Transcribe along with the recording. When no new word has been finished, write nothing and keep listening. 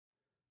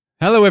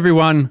Hello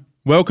everyone,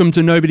 welcome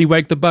to Nobody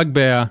Wake the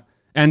Bugbear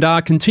and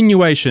our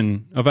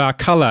continuation of our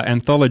colour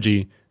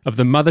anthology of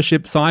the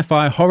Mothership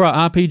Sci-Fi Horror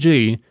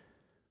RPG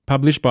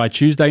published by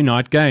Tuesday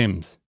Night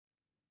Games.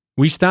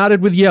 We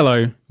started with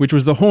yellow, which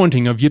was the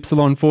haunting of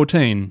Ypsilon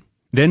 14.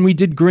 Then we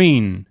did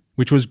green,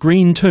 which was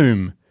Green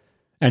Tomb.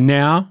 And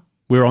now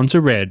we're on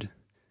to red,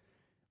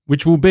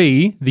 which will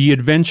be the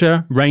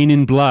adventure Rain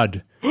in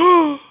Blood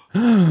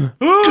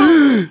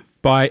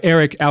by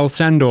Eric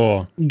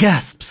Alsandor.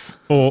 Gasps.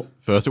 Or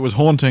First it was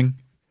haunting,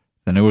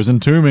 then it was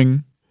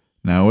entombing,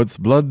 now it's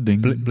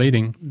blooding.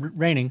 bleeding.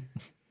 Raining.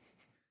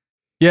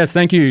 Yes,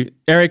 thank you.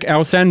 Eric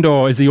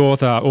Alsandor is the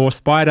author, or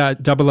Spider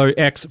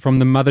 00X from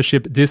the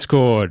Mothership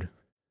Discord.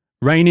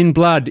 Rain in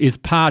Blood is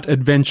part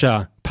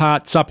adventure,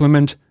 part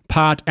supplement,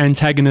 part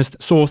antagonist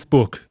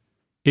sourcebook.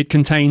 It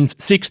contains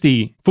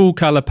 60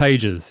 full-colour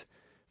pages,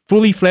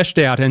 fully fleshed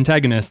out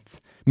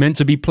antagonists meant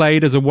to be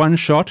played as a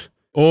one-shot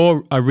or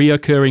a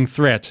reoccurring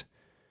threat.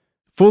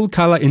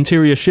 Full-colour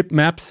interior ship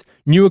maps,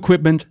 new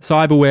equipment,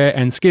 cyberware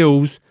and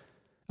skills,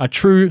 a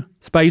true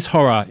space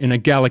horror in a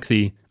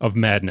galaxy of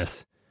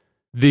madness.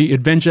 The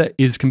adventure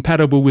is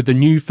compatible with the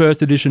new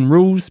first edition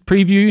rules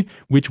preview,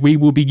 which we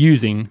will be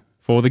using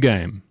for the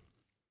game.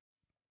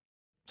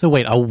 So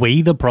wait, are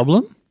we the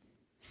problem?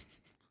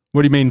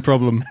 What do you mean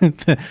problem?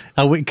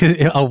 Are we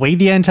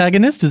the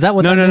antagonist? Is that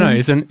what No.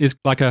 means? It's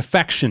like a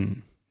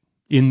faction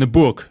in the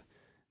book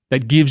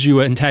that gives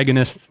you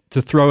antagonists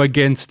to throw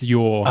against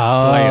your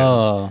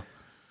players.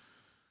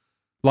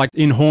 Like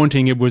in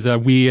Haunting, it was a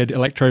weird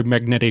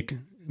electromagnetic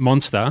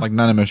monster. Like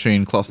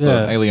nanomachine cluster,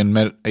 Yeah. alien.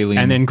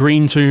 And then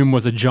Green Tomb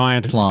was a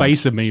giant Plant.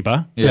 space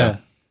amoeba. Yeah.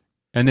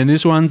 And then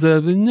this one's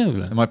a...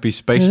 It might be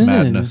space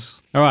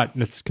madness. All right,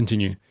 let's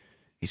continue.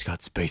 He's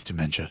got space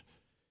dementia.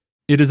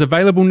 It is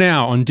available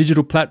now on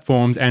digital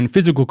platforms and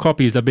physical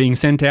copies are being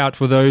sent out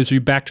for those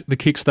who backed the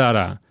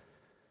Kickstarter.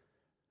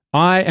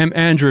 I am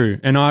Andrew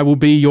and I will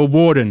be your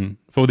warden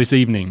for this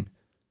evening.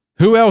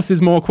 Who else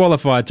is more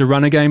qualified to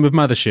run a game of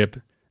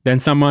Mothership than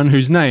someone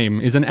whose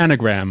name is an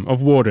anagram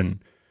of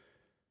warden?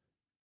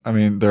 I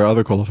mean, there are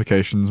other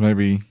qualifications.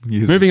 Maybe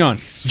use... Moving on.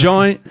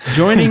 Joining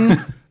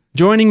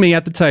me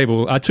at the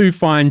table are two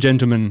fine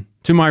gentlemen.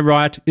 To my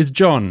right is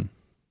John.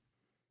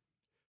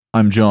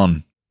 I'm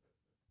John.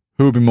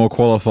 Who would be more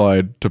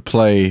qualified to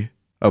play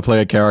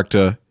a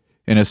character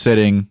in a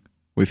setting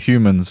with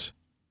humans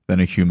than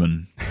a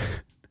human?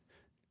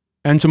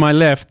 And to my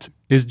left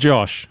is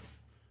Josh.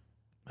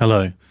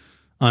 Hello,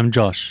 I'm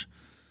Josh.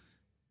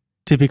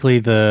 Typically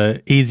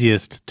the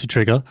easiest to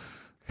trigger,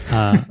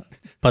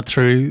 but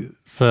through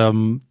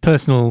some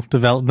personal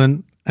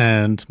development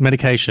and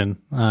medication,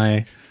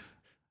 I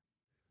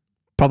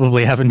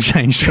probably haven't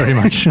changed very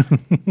much.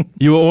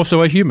 You are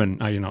also a human,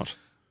 are you not?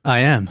 I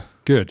am.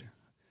 Good.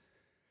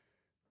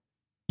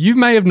 You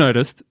may have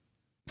noticed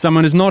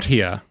someone is not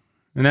here,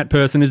 and that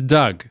person is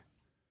Doug.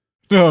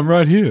 No, I'm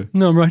right here.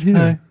 No, I'm right here.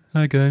 Hi.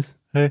 Hi guys.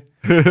 Hey.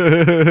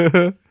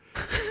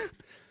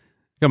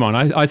 Come on,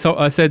 I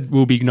said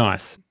we'll be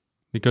nice,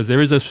 because there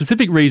is a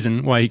specific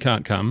reason why he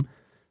can't come.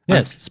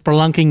 Yes,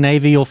 Spelunking,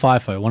 Navy or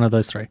FIFO, one of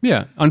those three.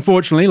 Yeah,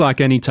 unfortunately, like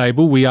any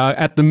table, we are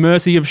at the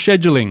mercy of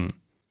scheduling.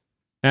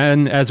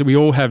 And as we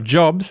all have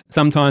jobs,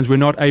 sometimes we're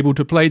not able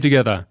to play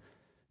together.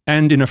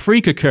 And in a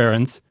freak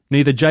occurrence,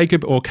 neither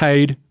Jacob or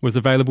Cade was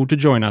available to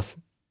join us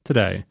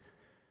today.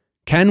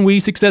 Can we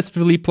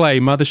successfully play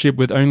Mothership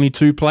with only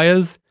 2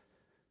 players?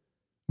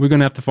 We're going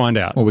to have to find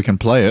out. Well, we can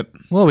play it.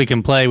 Well, we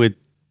can play with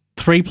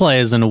 3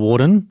 players and a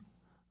warden.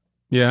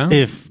 Yeah?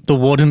 If the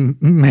warden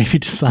maybe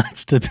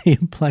decides to be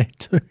in play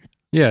too.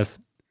 Yes.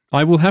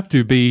 I will have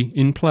to be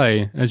in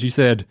play, as you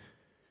said.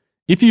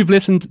 If you've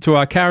listened to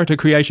our character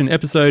creation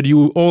episode,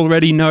 you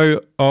already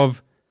know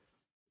of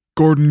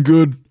Gordon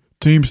Good,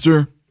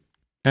 Teamster.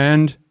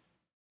 and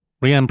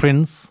Rian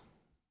Prince.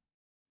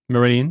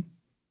 Marine.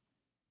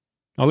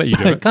 I'll let you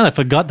do I it. kind of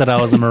forgot that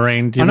I was a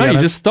Marine. To I know, be you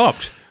honest. just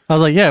stopped. I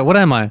was like, yeah, what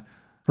am I?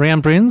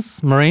 Rian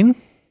Prince? Marine?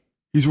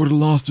 He's would have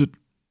lost it.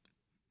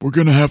 We're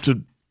going to have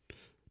to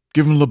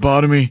give him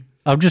lobotomy.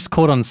 I'm just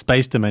caught on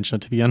space dementia,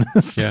 to be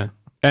honest. Yeah.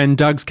 And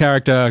Doug's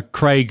character,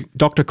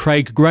 Dr.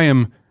 Craig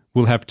Graham,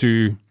 will have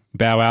to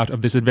bow out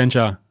of this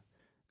adventure.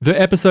 The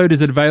episode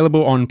is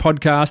available on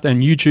podcast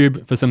and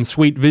YouTube for some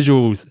sweet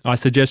visuals. I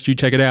suggest you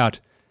check it out.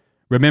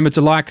 Remember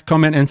to like,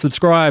 comment, and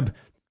subscribe.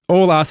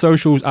 All our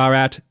socials are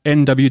at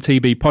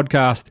NWTB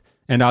Podcast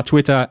and our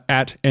Twitter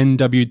at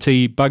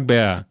NWT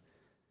Bugbear.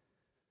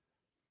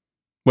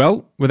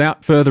 Well,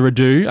 without further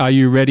ado, are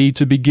you ready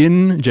to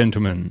begin,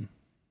 gentlemen?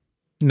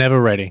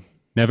 Never ready.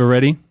 Never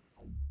ready?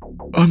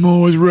 I'm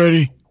always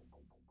ready.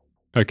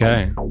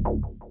 Okay.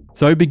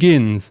 So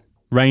begins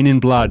Rain in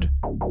Blood,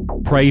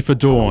 Pray for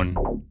Dawn,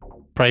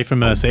 Pray for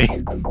mercy.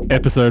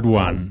 Episode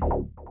 1.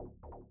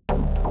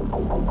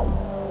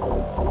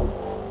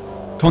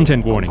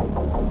 Content warning.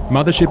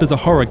 Mothership is a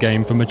horror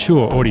game for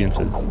mature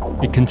audiences.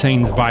 It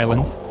contains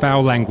violence,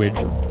 foul language,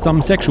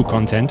 some sexual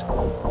content,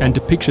 and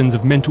depictions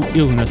of mental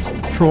illness,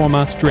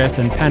 trauma, stress,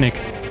 and panic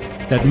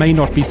that may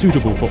not be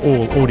suitable for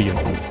all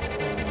audiences.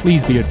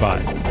 Please be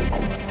advised.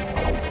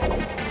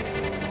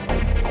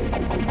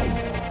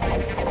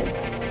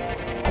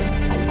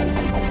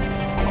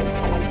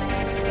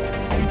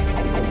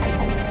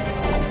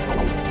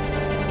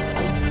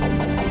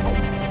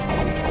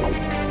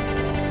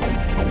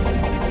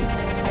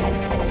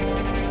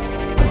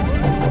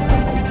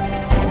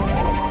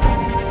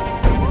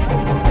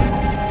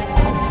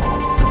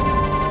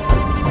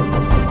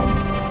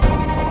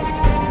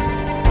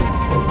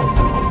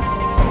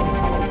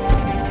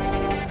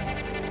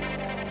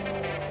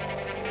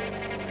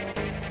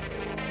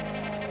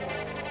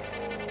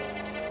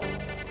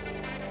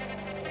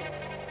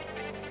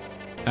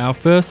 Our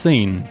first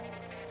scene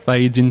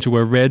fades into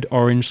a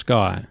red-orange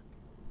sky.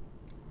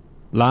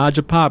 Large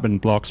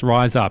apartment blocks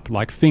rise up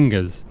like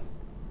fingers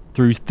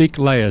through thick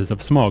layers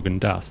of smog and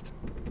dust.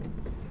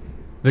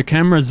 The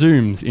camera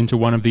zooms into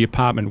one of the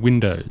apartment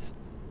windows.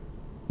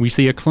 We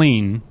see a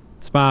clean,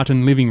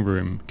 Spartan living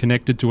room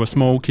connected to a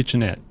small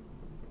kitchenette.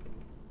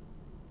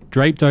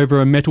 Draped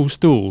over a metal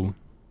stool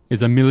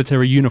is a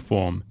military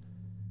uniform,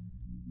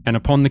 and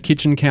upon the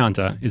kitchen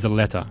counter is a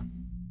letter.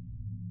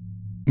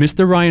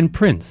 Mr. Ryan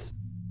Prince,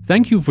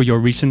 thank you for your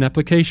recent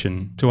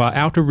application to our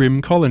Outer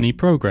Rim Colony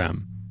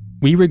program.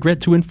 We regret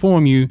to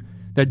inform you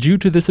that due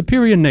to the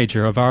superior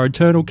nature of our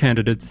internal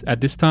candidates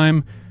at this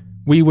time,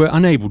 we were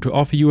unable to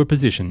offer you a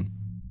position.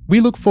 We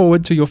look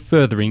forward to your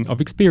furthering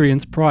of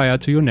experience prior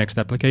to your next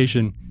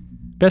application.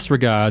 Best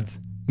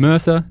regards,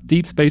 Mercer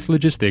Deep Space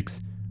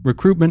Logistics,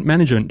 Recruitment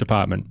Management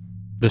Department.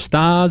 The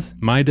stars,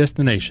 my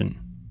destination.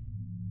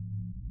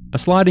 A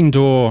sliding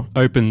door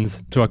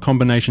opens to a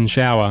combination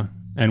shower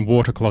and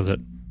water closet,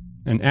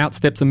 and out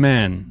steps a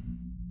man,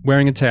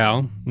 wearing a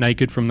towel,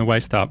 naked from the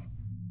waist up,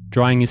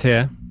 drying his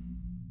hair.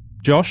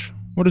 Josh,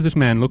 what does this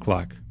man look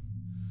like?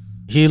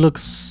 He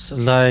looks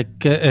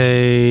like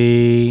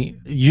a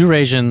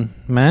Eurasian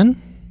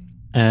man,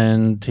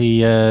 and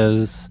he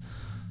has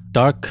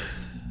dark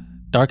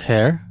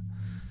hair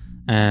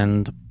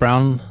and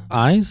brown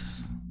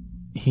eyes.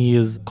 He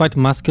is quite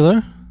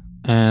muscular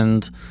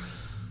and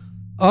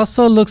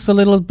also looks a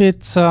little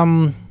bit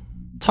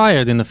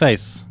tired in the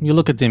face. You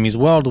look at him, he's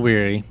world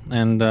weary,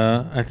 and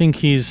I think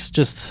he's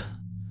just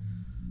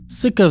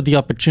sick of the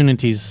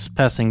opportunities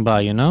passing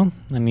by, you know?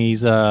 And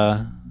he's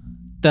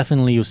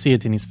definitely, you see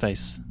it in his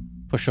face,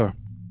 for sure.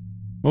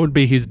 What would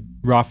be his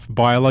rough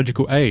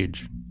biological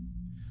age?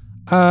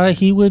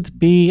 He would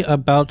be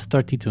about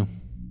 32.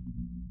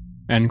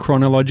 And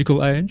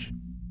chronological age?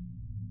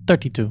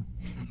 32.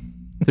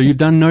 So you've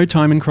done no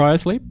time in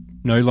cryosleep?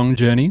 No long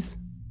journeys?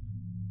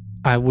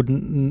 I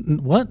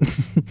wouldn't... What?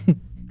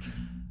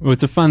 Well,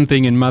 it's a fun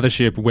thing in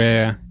Mothership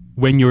where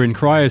when you're in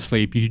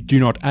cryosleep, you do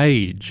not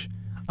age.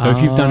 So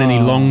if you've done any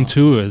long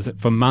tours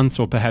for months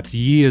or perhaps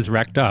years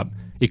racked up,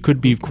 it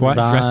could be quite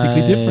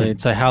drastically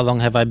different. So how long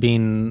have I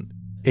been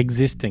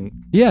existing?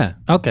 Yeah.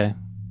 Okay.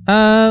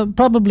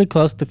 Probably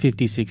close to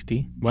 50,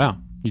 60. Wow.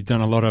 You've done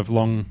a lot of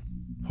long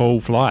haul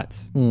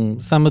flights.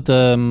 Some of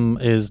them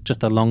is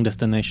just a long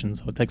destination,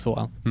 so it takes a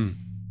while.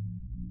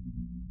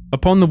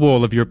 Upon the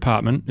wall of your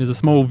apartment is a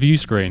small view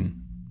screen.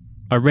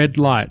 A red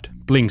light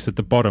blinks at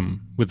the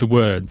bottom with the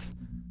words,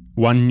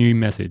 "One new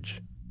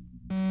message."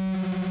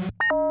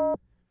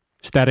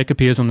 Static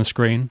appears on the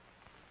screen,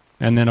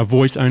 and then a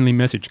voice-only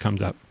message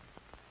comes up.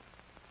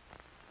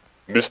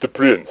 Mr.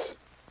 Prince,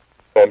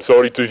 I'm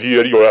sorry to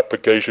hear your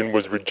application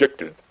was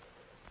rejected.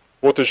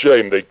 What a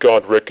shame they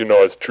can't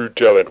recognize true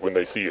talent when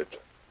they see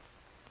it.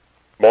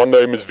 My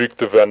name is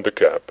Victor van der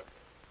Kamp.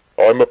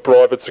 I'm a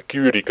private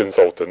security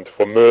consultant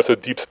for Mercer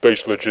Deep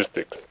Space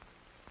Logistics.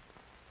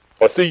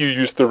 I see you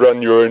used to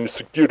run your own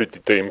security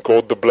team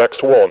called the Black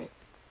Swan.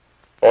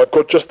 I've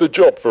got just the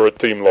job for a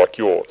team like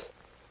yours.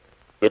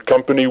 The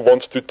company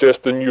wants to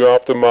test a new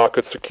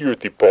aftermarket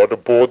security pod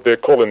aboard their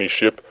colony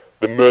ship,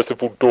 the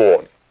Merciful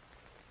Dawn.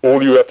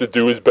 All you have to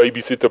do is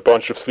babysit a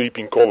bunch of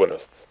sleeping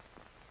colonists.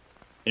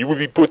 You will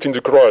be put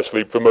into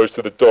cryosleep for most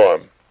of the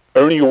time,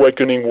 only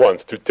awakening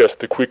once to test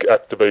the quick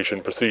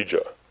activation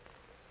procedure.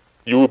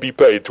 You will be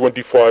paid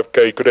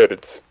 25k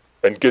credits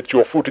and get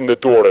your foot in the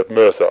door at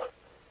Mercer.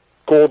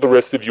 Call the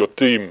rest of your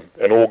team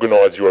and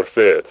organize your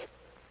affairs.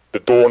 The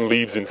Dawn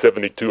leaves in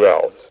 72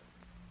 hours.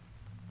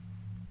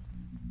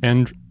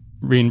 And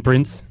Ryan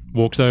Prince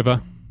walks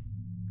over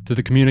to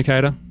the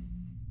communicator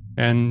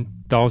and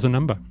dials a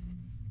number.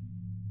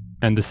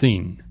 And the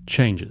scene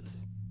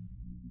changes.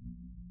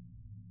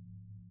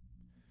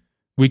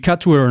 We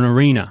cut to an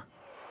arena.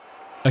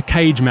 A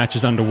cage match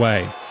is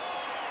underway.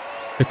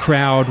 The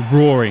crowd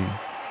roaring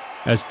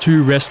as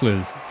two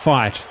wrestlers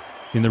fight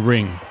in the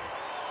ring.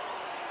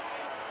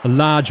 A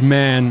large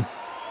man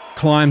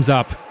climbs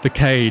up the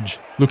cage,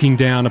 looking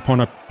down upon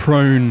a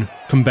prone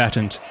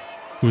combatant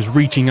who is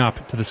reaching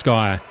up to the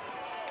sky.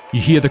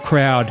 You hear the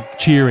crowd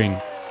cheering,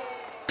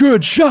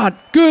 "Good shot!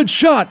 Good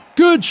shot!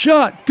 Good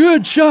shot!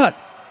 Good shot!"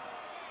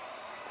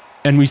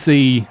 And we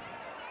see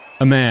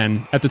a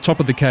man at the top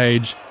of the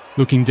cage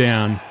looking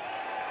down.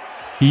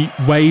 He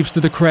waves to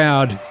the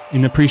crowd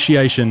in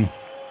appreciation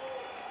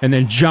and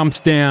then jumps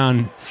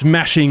down,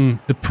 smashing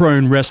the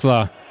prone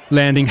wrestler,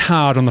 landing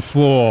hard on the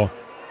floor,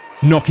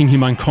 knocking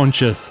him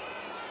unconscious.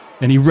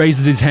 And he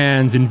raises his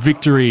hands in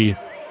victory,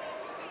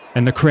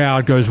 and the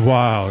crowd goes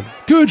wild.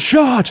 "Good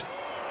shot!"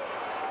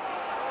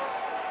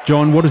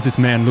 John, what does this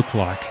man look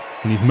like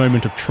in his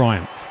moment of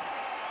triumph?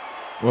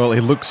 Well,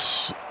 he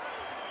looks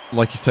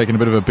like he's taken a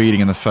bit of a beating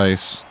in the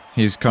face.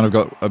 He's kind of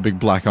got a big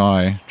black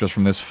eye just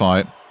from this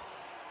fight.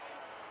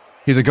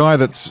 He's a guy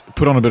that's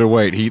put on a bit of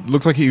weight. He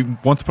looks like he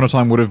once upon a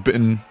time would have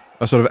been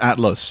a sort of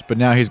Atlas, but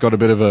now he's got a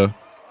bit of a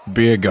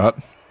beer gut.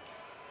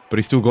 But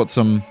he's still got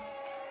some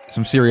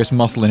serious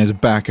muscle in his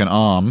back and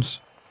arms.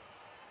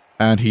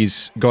 And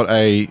he's got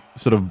a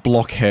sort of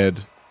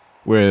blockhead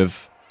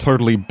with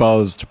totally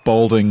buzzed,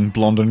 balding,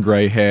 blonde and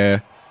grey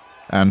hair,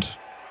 and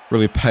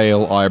really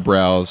pale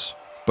eyebrows,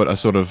 but a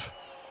sort of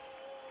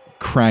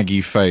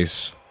craggy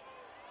face,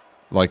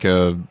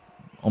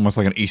 almost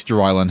like an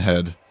Easter Island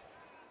head,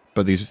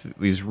 but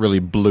these really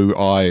blue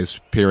eyes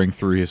peering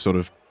through his sort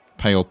of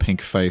pale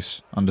pink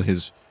face under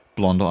his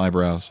blonde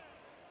eyebrows.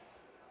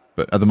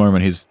 But at the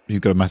moment, he's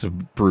got a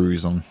massive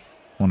bruise on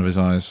one of his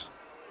eyes.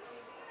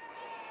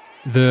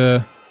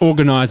 The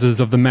organisers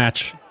of the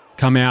match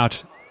come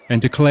out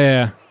and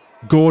declare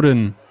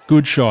Gordon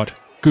Goodshot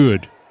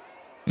Good,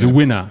 the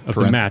winner of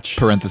the match.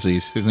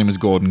 Parentheses. His name is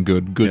Gordon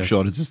Good.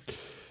 Goodshot is his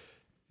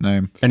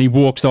name. And he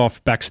walks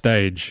off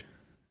backstage.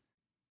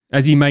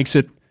 As he makes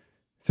it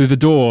through the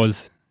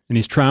doors, and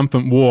his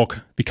triumphant walk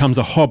becomes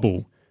a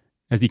hobble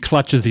as he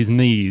clutches his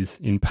knees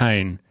in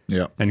pain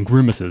and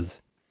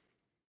grimaces.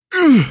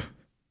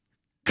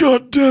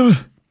 God damn it.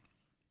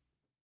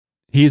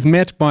 He is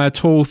met by a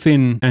tall,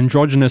 thin,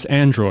 androgynous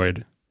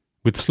android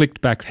with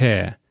slicked back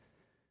hair.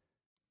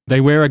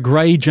 They wear a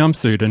grey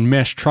jumpsuit and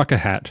mesh trucker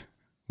hat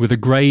with a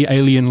grey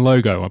alien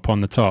logo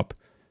upon the top.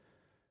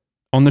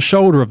 On the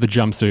shoulder of the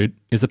jumpsuit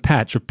is a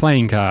patch of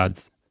playing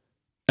cards,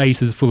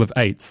 aces full of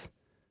eights.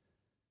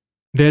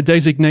 Their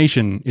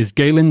designation is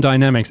Galen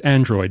Dynamics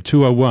Android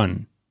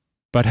 201,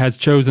 but has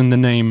chosen the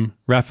name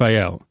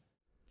Raphael.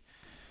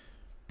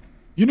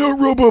 You know,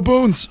 Robo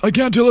Bones, I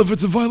can't tell if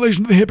it's a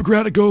violation of the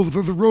Hippocratic Oath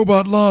or the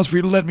robot laws for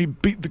you to let me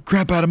beat the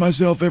crap out of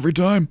myself every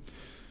time.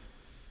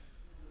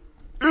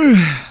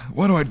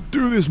 Why do I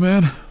do this,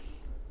 man?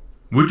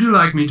 Would you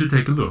like me to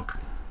take a look?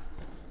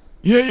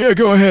 Yeah,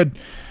 go ahead.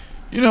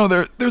 You know,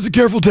 there's a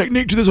careful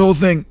technique to this whole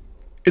thing.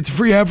 It's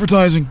free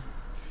advertising.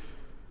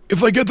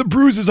 If I get the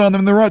bruises on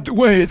them the right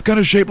way, it's kind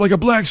of shaped like a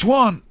black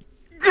swan.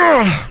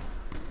 Ugh.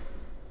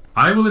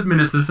 I will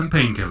administer some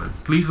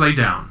painkillers. Please lay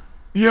down.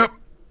 Yep.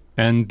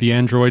 And the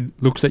android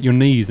looks at your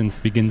knees and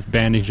begins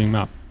bandaging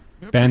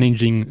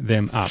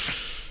them up.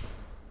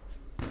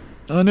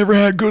 I never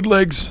had good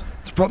legs.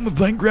 It's a problem with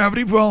playing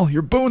gravity ball.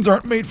 Your bones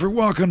aren't made for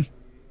walking.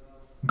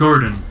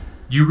 Gordon,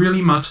 you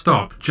really must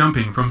stop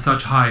jumping from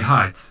such high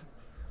heights,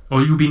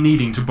 or you'll be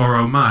needing to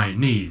borrow my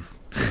knees.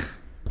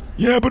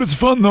 Yeah, but it's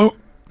fun, though.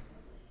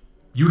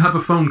 You have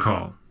a phone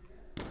call.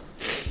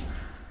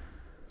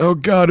 Oh,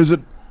 God, is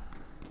it...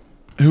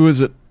 Who is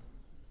it?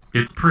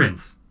 It's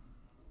Prince.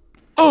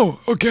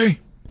 Oh, okay.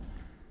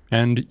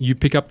 And you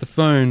pick up the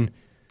phone,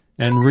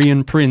 and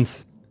Rian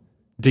Prince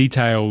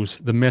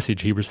details the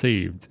message he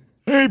received.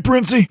 Hey,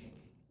 Princey.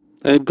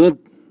 Good.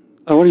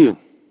 How are you?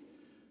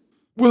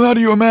 Well, how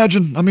do you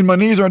imagine? I mean, my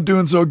knees aren't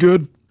doing so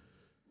good.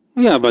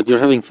 Yeah, but you're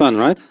having fun,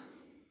 right?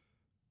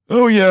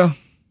 Oh, yeah.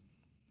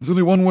 There's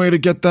only one way to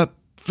get that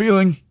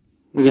feeling.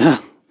 Yeah.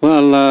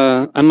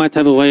 Well, I might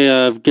have a way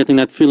of getting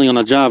that feeling on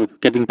a job,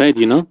 getting paid,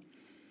 you know?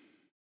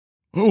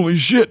 Holy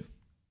shit.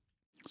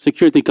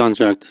 Security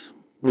contract.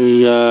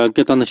 We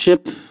get on the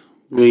ship,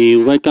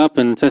 we wake up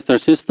and test our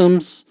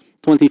systems,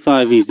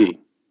 25 easy.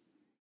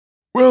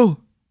 Well,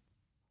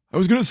 I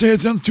was gonna say it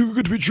sounds too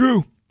good to be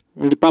true.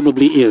 It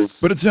probably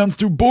is. But it sounds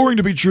too boring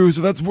to be true,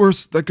 so that's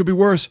worse. That could be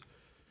worse.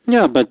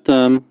 Yeah, but,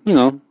 you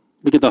know,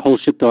 we get the whole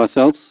ship to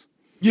ourselves.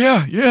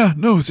 Yeah,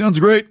 no, sounds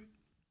great.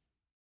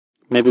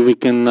 Maybe we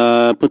can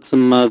put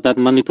some of that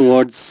money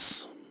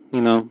towards, you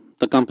know,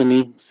 the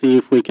company, see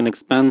if we can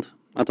expand.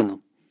 I don't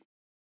know.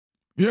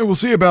 Yeah, we'll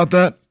see about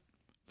that.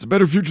 It's a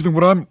better future than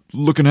what I'm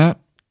looking at.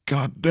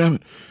 God damn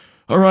it.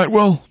 All right,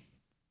 well,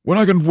 when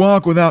I can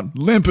walk without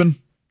limping,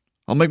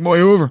 I'll make my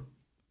way over.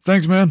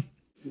 Thanks, man.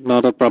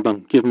 Not a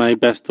problem. Give my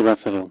best to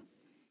Raphael.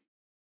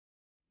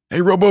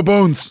 Hey, Robo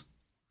Bones.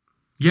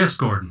 Yes,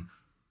 Gordon.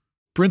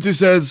 Princey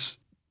says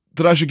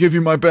that I should give you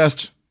my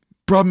best.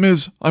 Problem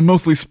is, I'm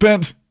mostly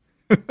spent.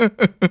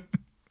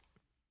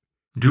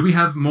 Do we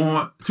have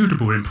more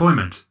suitable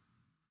employment?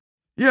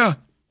 Yeah.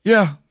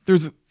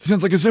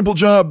 Sounds like a simple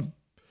job.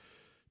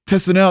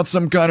 Testing out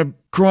some kind of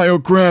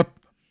cryo crap.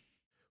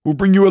 We'll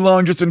bring you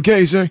along just in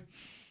case, eh?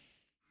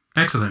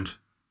 Excellent.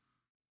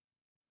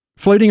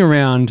 Floating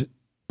around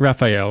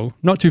Raphael,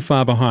 not too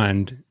far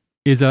behind,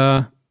 is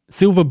a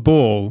silver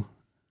ball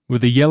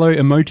with a yellow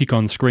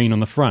emoticon screen on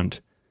the front.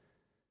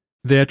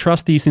 Their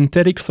trusty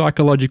synthetic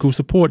psychological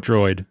support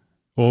droid,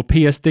 or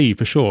PSD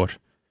for short.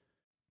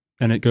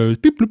 And it goes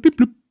beep bloop beep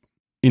bloop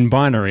in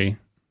binary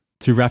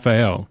to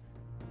Raphael.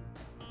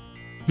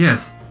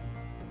 Yes,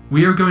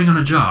 we are going on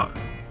a job.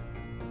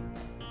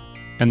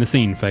 And the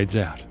scene fades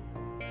out.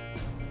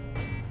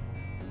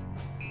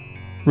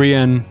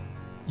 Rian,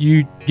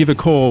 you give a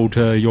call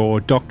to your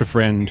doctor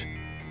friend,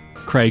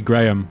 Craig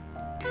Graham.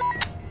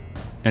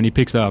 And he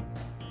picks up.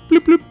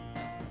 Bloop bloop.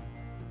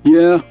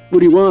 Yeah, what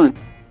do you want?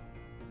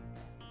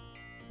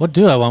 What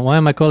do I want? Why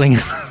am I calling?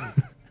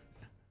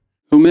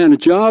 Oh man, a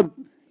job?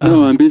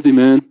 No, I'm busy,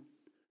 man.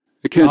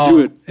 I can't do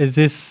it.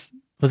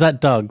 Was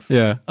that Doug's?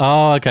 Yeah.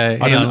 Oh, okay.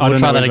 Hang on, we'll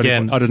try that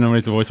again. I don't know what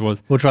his voice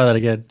was. We'll try that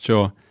again.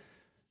 Sure.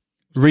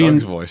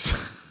 Doug's voice.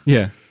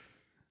 Yeah.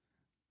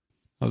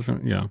 No,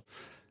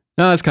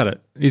 let's cut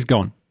it. He's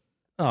gone.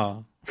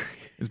 Oh.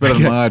 It's better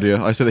than my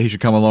idea. I said that he should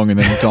come along and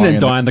then die,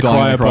 Then die in the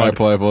cryopod.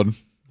 cryopod.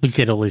 He'll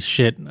get all his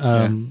shit.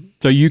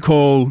 So you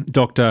call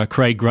Dr.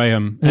 Craig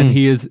Graham, and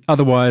he is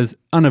otherwise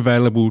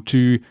unavailable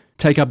to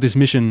take up this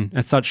mission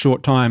at such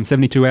short time,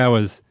 72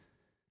 hours.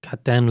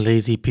 Goddamn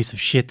lazy piece of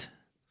shit.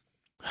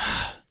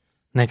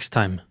 Next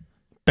time,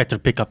 better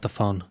pick up the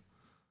phone.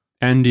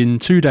 And in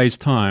 2 days'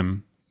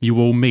 time, you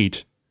all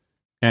meet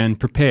and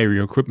prepare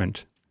your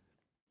equipment.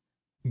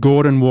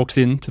 Gordon walks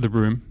into the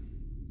room,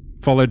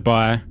 followed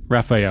by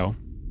Raphael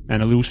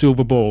and a little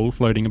silver ball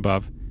floating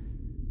above.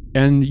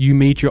 And you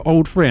meet your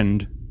old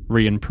friend,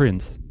 Rian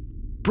Prince.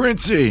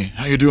 Princey,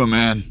 how you doing,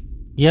 man?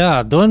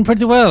 Yeah, doing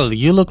pretty well.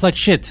 You look like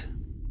shit.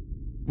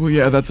 Well,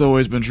 yeah, that's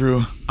always been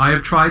true. I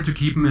have tried to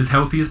keep him as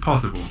healthy as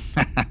possible.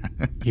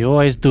 You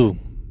always do.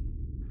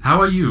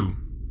 How are you,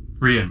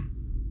 Rian?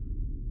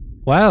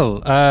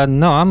 Well,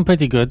 no, I'm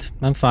pretty good.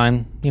 I'm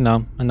fine. You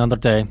know, another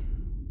day.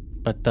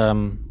 But,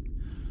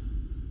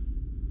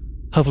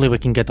 hopefully we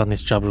can get on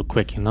this job real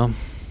quick, you know?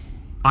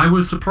 I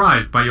was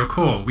surprised by your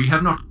call. We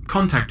have not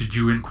contacted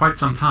you in quite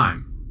some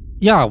time.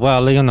 Yeah,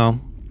 well, you know,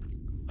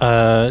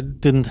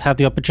 didn't have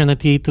the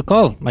opportunity to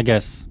call, I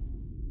guess.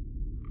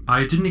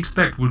 I didn't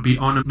expect we'd be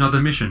on another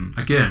mission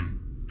again,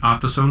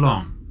 after so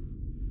long.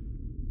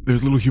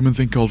 There's a little human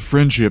thing called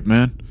friendship,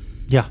 man.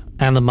 Yeah,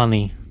 and the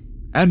money.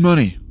 And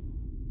money.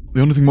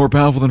 The only thing more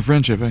powerful than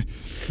friendship, eh?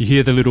 You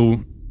hear the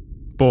little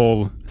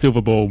ball,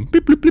 silver ball,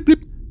 blip, blip, blip,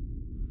 blip.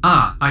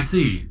 Ah, I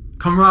see.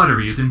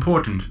 Camaraderie is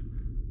important.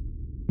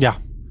 Yeah.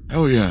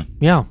 Hell yeah.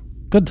 Yeah,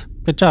 good.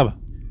 Good job.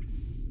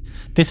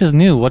 This is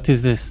new. What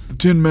is this? The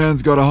Tin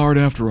Man's got a heart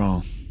after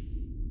all.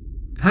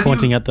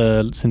 Pointing at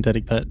the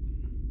synthetic pet.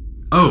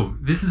 Oh,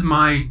 this is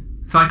my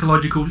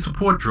psychological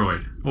support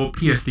droid, or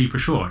PSD for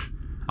short.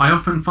 I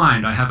often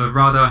find I have a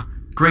rather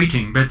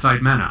grating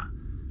bedside manner,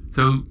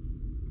 so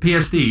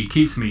PSD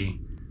keeps me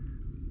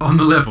on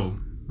the level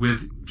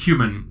with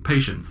human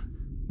patients.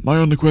 My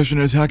only question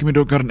is, how come you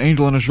don't got an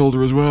angel on his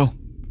shoulder as well?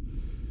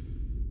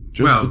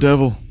 Just the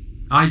devil.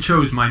 I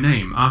chose my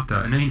name after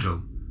an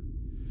angel.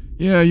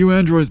 Yeah, you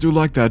androids do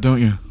like that,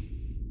 don't you?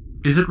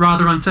 Is it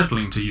rather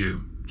unsettling to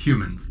you,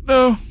 humans?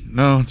 No,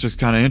 it's just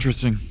kind of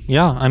interesting.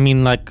 Yeah, I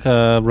mean, like,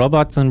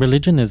 robots and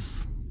religion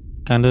is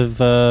kind of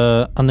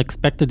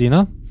unexpected, you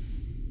know?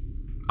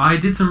 I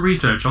did some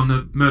research on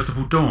the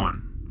Merciful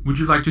Dawn. Would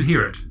you like to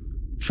hear it?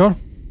 Sure.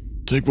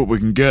 Take what we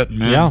can get,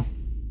 man. Yeah.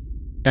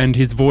 And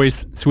his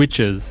voice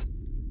switches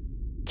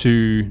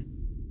to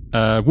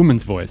a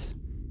woman's voice,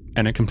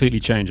 and it completely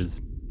changes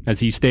as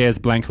he stares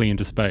blankly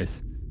into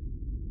space.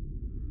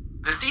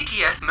 The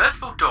CTS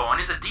Merciful Dawn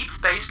is a deep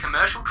space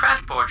commercial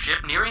transport ship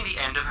nearing the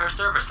end of her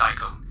service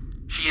cycle.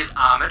 She is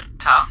armored,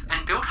 tough,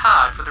 and built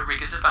hard for the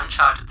rigors of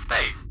uncharted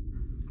space.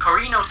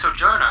 Corino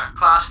Sojourner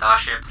class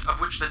starships,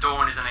 of which the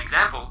Dawn is an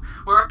example,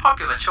 were a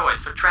popular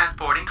choice for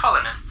transporting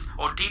colonists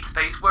or deep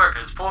space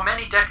workers for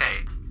many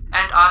decades,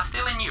 and are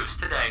still in use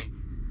today.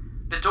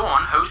 The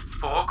Dawn hosts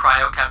 4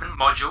 cryocabin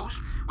modules,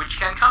 which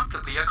can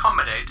comfortably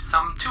accommodate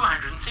some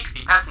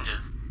 260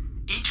 passengers.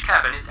 Each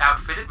cabin is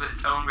outfitted with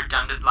its own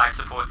redundant life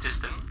support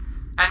systems,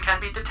 and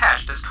can be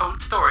detached as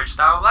cold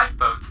storage-style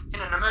lifeboats in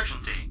an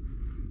emergency.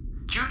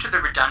 Due to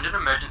the redundant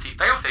emergency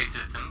failsafe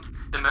systems,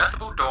 the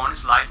Merciful Dawn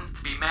is licensed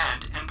to be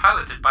manned and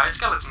piloted by a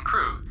skeleton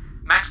crew,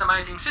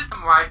 maximizing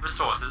system-wide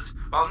resources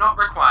while not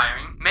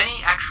requiring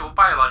many actual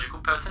biological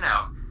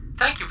personnel.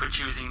 Thank you for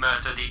choosing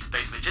Mercer Deep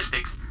Space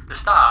Logistics. The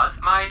stars,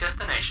 my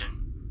destination.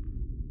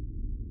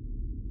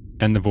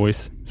 And the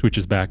voice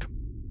switches back.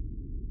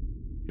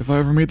 If I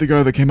ever meet the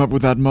guy that came up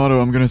with that motto,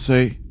 I'm gonna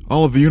say,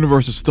 all of the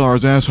universe is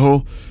stars,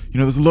 asshole. You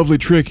know, there's a lovely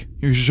trick.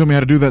 You should show me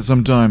how to do that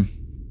sometime.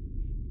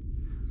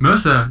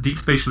 Mercer Deep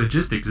Space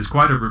Logistics is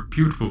quite a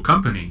reputable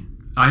company.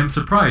 I am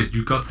surprised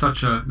you got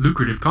such a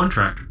lucrative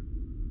contract,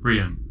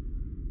 Rian.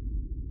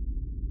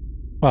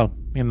 Well,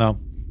 you know,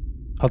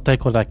 I'll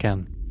take what I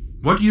can.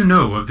 What do you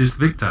know of this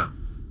Victor?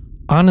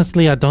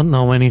 Honestly, I don't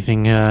know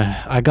anything.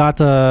 I got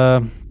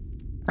a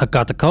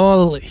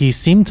call. He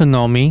seemed to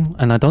know me,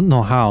 and I don't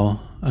know how.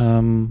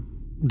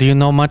 Do you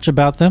know much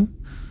about them?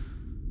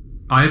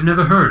 I have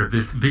never heard of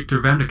this Victor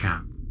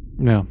Vanderkamp.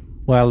 Yeah.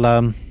 Well,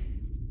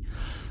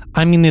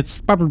 I mean, it's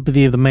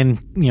probably the main,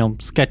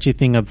 sketchy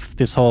thing of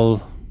this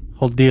whole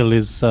deal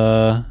is,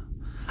 I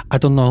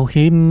don't know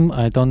him,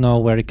 I don't know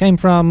where he came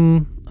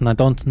from, and I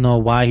don't know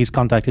why he's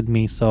contacted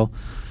me, so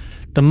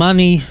the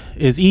money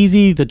is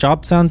easy, the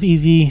job sounds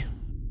easy.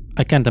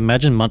 I can't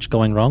imagine much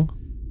going wrong.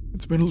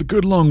 It's been a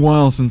good long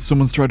while since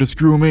someone's tried to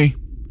screw me.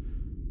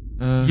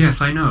 Yes,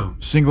 I know.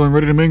 Single and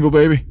ready to mingle,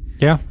 baby.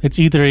 Yeah, it's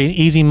either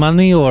easy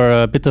money or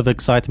a bit of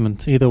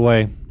excitement. Either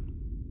way,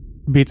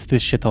 beats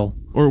this shithole.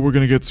 Or we're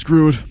gonna get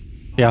screwed.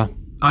 Yeah.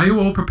 Are you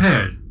all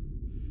prepared?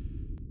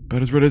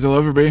 About as ready as I'll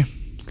ever be,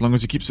 as long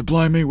as you keep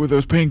supplying me with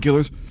those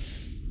painkillers.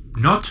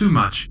 Not too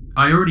much.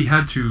 I already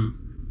had to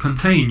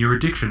contain your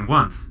addiction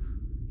once.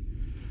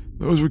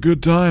 Those were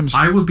good times.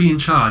 I will be in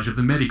charge of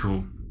the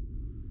medical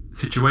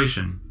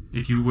situation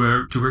if you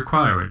were to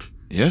require it.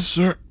 Yes,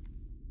 sir.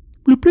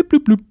 Bloop, bloop,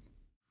 bloop, bloop.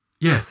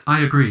 Yes,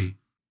 I agree.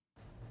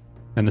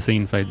 And the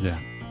scene fades out.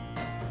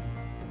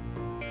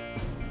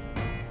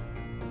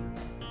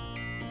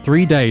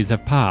 3 days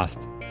have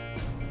passed.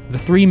 The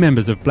 3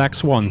 members of Black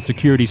Swan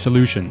Security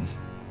Solutions,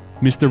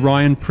 Mr.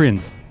 Ryan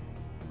Prince,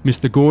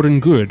 Mr. Gordon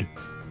Good,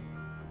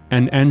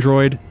 and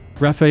android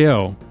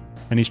Raphael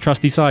and his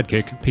trusty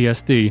sidekick,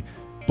 PSD,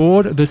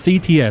 board the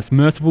CTS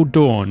Merciful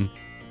Dawn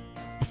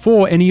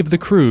before any of the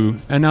crew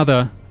and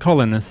other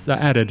colonists are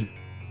added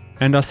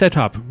and are set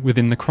up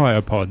within the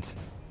cryopods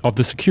of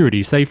the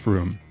security safe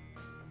room.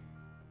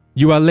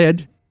 You are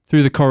led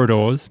through the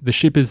corridors. The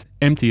ship is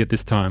empty at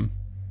this time,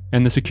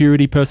 and the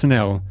security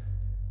personnel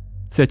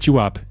set you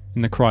up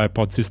in the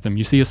cryopod system.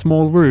 You see a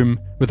small room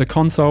with a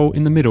console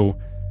in the middle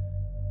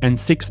and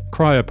 6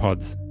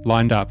 cryopods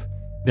lined up.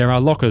 There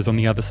are lockers on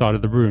the other side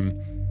of the room.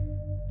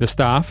 The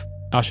staff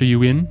usher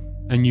you in,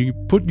 and you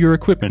put your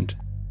equipment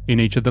in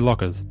each of the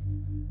lockers.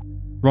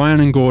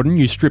 Ryan and Gordon,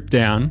 you strip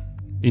down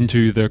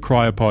into the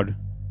cryopod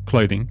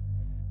clothing.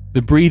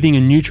 The breathing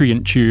and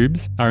nutrient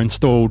tubes are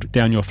installed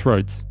down your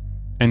throats,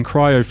 and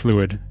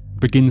cryofluid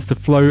begins to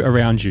flow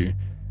around you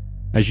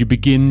as you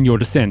begin your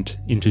descent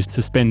into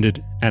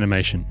suspended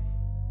animation.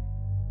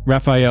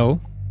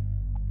 Raphael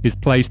is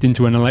placed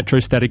into an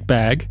electrostatic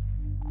bag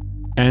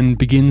and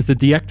begins the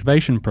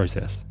deactivation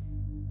process.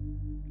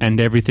 And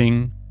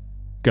everything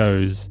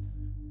goes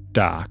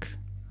dark.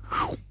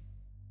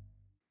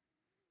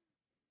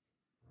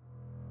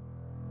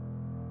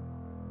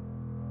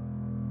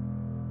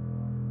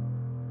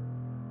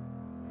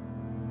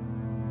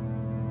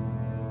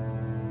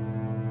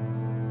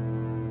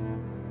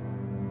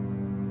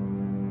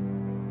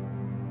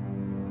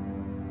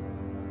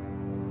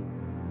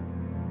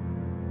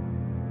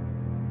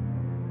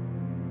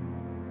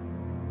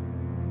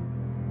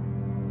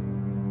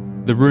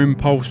 The room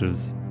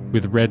pulses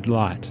with red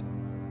light.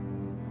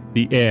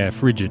 The air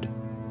frigid.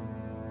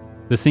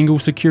 The single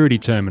security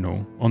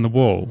terminal on the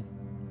wall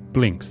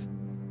blinks.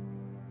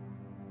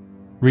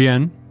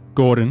 Ryan,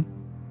 Gordon,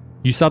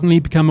 you suddenly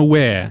become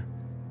aware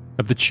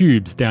of the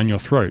tubes down your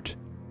throat.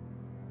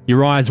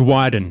 Your eyes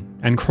widen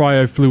and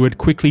cryofluid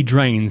quickly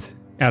drains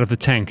out of the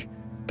tank.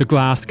 The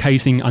glass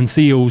casing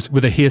unseals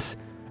with a hiss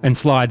and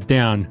slides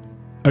down,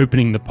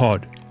 opening the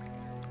pod.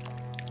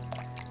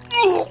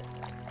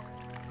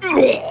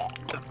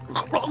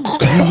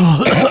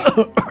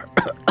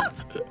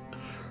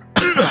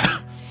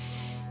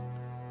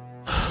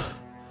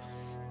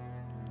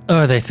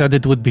 Oh, they said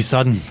it would be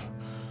sudden.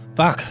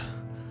 Fuck.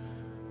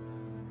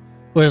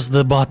 Where's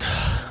the bot?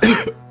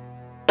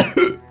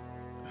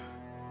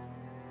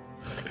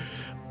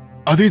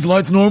 Are these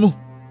lights normal?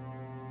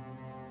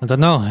 I don't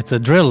know. It's a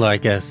drill, I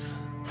guess.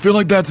 Feel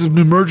like that's an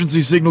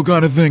emergency signal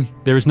kind of thing.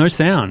 There is no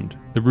sound.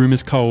 The room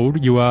is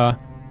cold. You are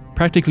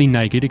practically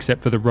naked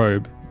except for the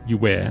robe you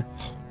wear.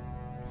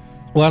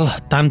 Well,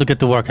 time to get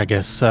to work, I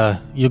guess.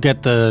 You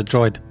get the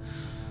droid.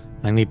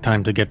 I need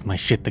time to get my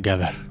shit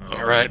together.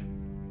 All right.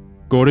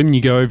 Gordon,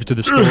 you go over to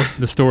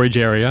the storage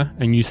area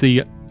and you see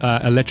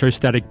an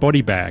electrostatic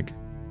body bag.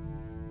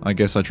 I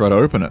guess I try to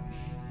open it.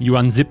 You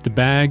unzip the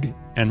bag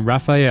and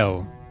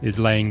Raphael is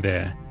laying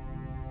there,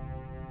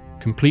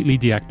 completely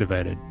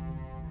deactivated.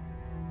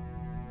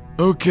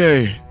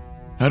 Okay.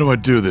 How do I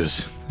do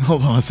this?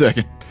 Hold on a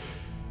second.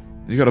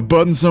 You got a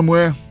button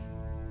somewhere?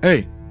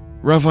 Hey,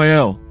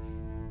 Raphael.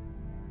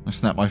 I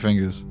snap my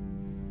fingers.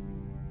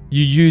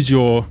 You use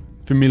your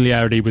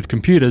familiarity with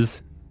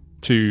computers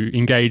to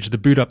engage the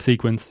boot up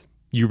sequence.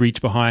 You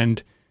reach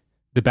behind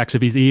the backs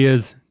of his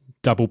ears,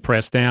 double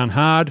press down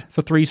hard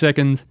for 3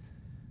 seconds,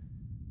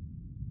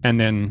 and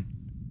then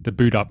the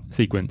boot up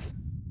sequence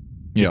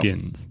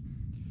begins.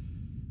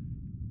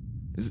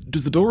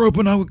 Does the door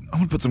open? I want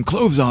to put some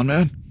clothes on,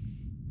 man.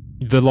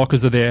 The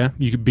lockers are there.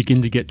 You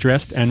begin to get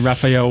dressed, and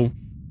Raphael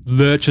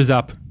lurches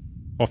up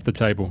off the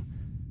table.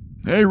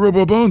 Hey,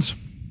 Robo Bones.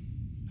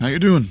 How you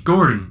doing?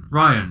 Gordon,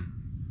 Ryan,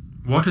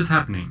 what is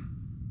happening?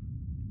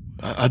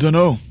 I don't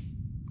know.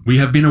 We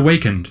have been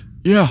awakened.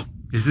 Yeah.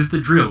 Is this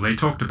the drill they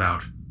talked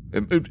about?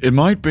 It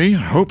might be. I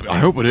hope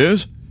it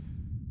is.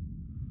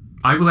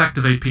 I will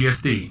activate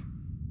PSD.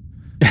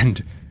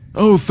 And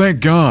oh, thank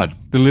God.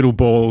 The little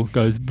ball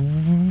goes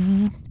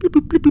bloop, bloop,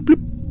 bloop, bloop,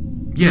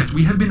 bloop. Yes,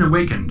 we have been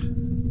awakened.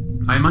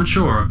 I am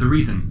unsure of the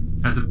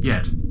reason as of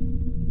yet.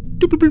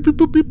 Bloop, bloop, bloop,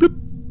 bloop, bloop,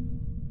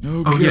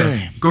 bloop. Okay. Oh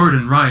yes,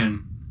 Gordon,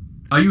 Ryan,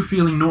 are you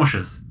feeling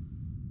nauseous?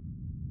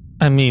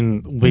 I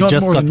mean, we Not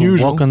just more got than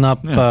usual. woken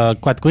up Yeah.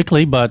 quite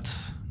quickly, but...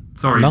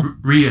 Sorry, No?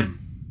 Ryan.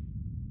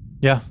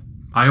 Yeah.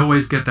 I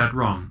always get that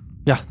wrong.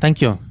 Yeah,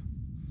 thank you.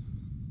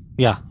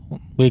 Yeah,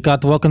 we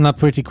got woken up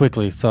pretty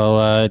quickly,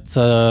 so it's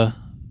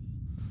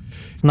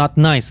not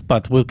nice,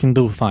 but we can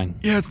do fine.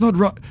 Yeah, it's not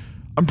right.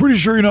 I'm pretty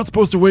sure you're not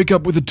supposed to wake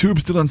up with the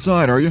tube still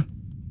inside, are you?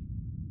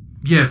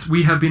 Yes,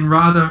 we have been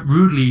rather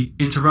rudely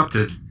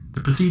interrupted. The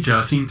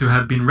procedure seems to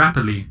have been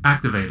rapidly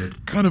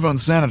activated. Kind of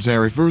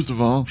unsanitary, first of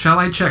all. Shall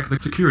I check the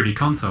security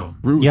console?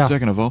 Rude, Yeah.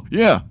 second of all.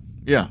 Yeah,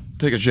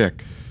 take a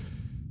check.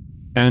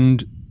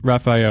 And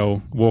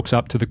Raphael walks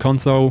up to the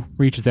console,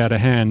 reaches out a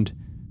hand,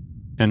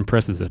 and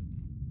presses it.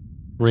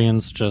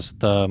 Ryan's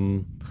just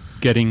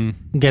Getting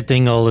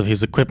getting all of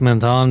his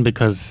equipment on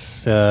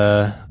because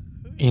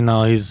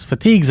his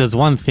fatigues is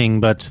one thing,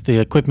 but the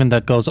equipment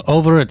that goes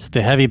over it,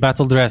 the heavy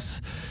battle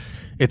dress,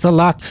 it's a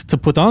lot to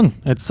put on.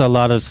 It's a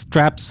lot of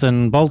straps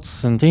and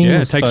bolts and things.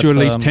 Yeah, it takes you at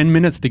least 10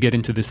 minutes to get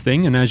into this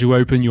thing, and as you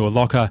open your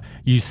locker,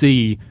 you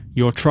see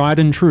your tried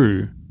and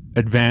true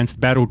advanced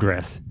battle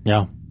dress.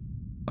 Yeah.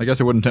 I guess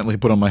I wouldn't technically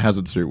put on my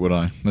hazard suit, would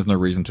I? There's no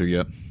reason to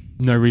yet.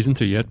 No reason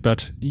to yet,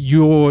 but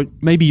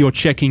maybe you're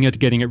checking it,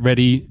 getting it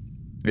ready.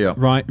 Yeah.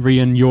 Right,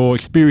 Rian, you're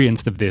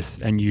experienced of this,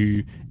 and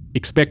you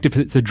expect if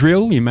it's a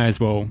drill, you may as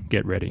well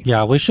get ready.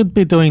 Yeah, we should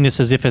be doing this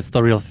as if it's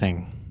the real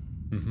thing.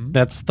 Mm-hmm.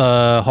 That's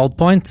the whole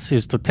point,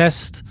 is to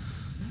test.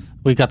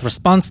 We got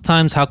response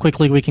times, how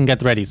quickly we can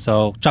get ready,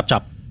 so chop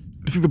chop.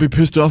 You think they'll be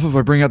pissed off if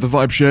I bring out the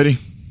Vibe Shetty?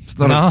 It's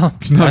not No, a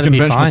that'd be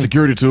conventional fine.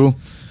 security tool.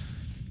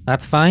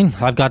 That's fine.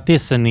 I've got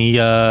this, and he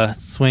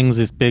swings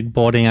his big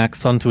boarding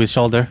axe onto his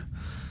shoulder.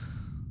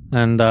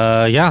 And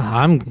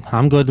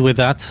I'm good with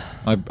that.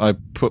 I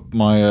put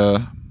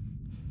my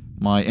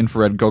my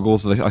infrared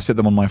goggles, I set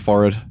them on my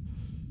forehead.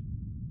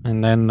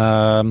 And then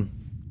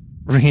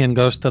Rian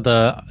goes to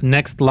the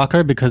next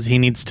locker because he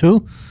needs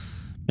to.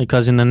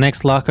 Because in the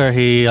next locker,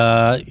 he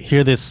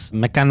hear this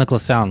mechanical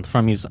sound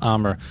from his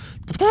armor.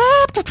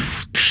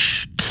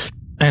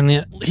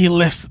 And he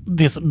lifts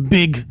this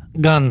big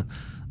gun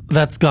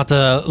that's got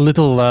a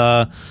little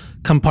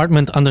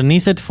compartment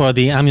underneath it for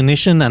the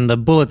ammunition, and the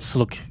bullets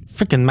look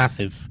freaking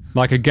massive.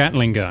 Like a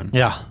Gatling gun.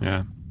 Yeah.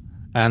 Yeah.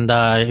 And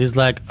he's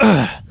like,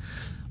 "Ugh,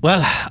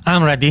 well,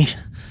 I'm ready."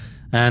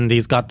 And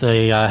he's got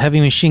the heavy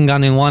machine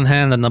gun in one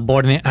hand and the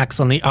boarding axe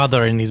on the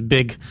other in his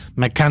big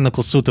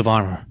mechanical suit of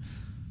armor.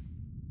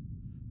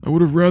 I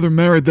would have rather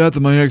married that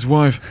than my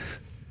ex-wife.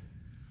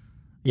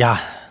 Yeah,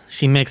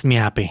 she makes me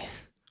happy.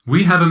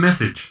 We have a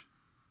message.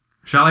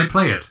 Shall I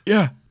play it?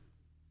 Yeah.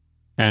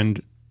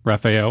 And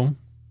Raphael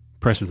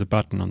presses a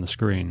button on the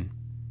screen,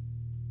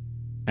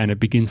 and it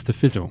begins to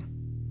fizzle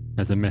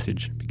as a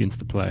message begins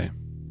to play.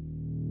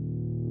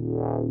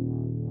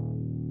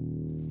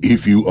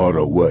 If you are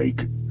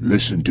awake,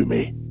 listen to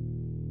me.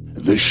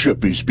 This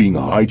ship is being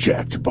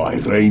hijacked by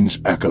Rain's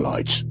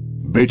acolytes,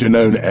 better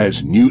known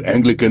as New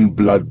Anglican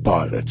Blood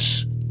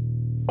Pirates.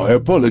 I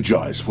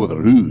apologize for the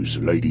ruse,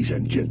 ladies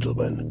and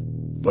gentlemen,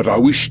 but I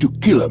wish to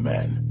kill a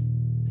man.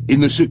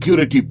 In the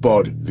security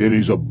pod, there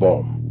is a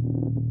bomb.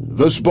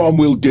 This bomb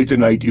will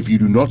detonate if you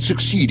do not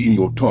succeed in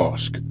your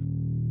task.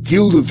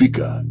 Kill the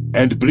vicar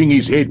and bring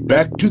his head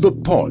back to the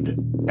pod,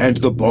 and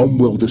the bomb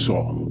will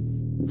disarm.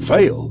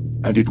 Fail,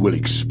 and it will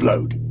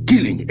explode,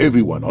 killing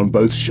everyone on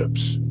both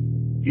ships.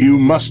 You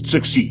must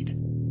succeed.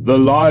 The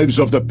lives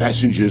of the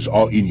passengers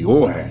are in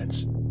your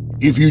hands.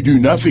 If you do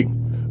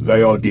nothing,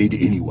 they are dead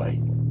anyway.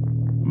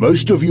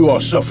 Most of you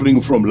are suffering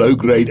from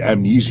low-grade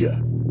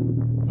amnesia.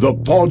 The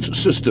pod's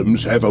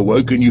systems have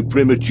awoken you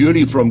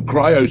prematurely from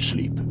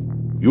cryosleep.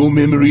 Your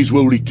memories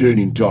will return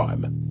in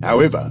time.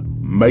 However,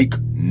 make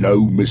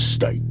no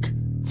mistake.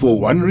 For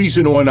one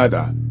reason or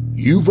another,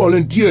 you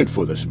volunteered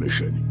for this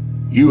mission.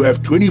 You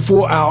have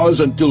 24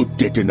 hours until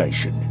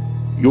detonation.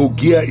 Your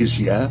gear is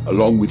here,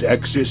 along with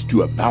access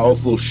to a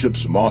powerful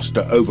ship's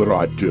master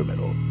override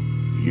terminal.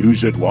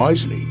 Use it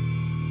wisely.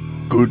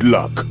 Good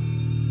luck.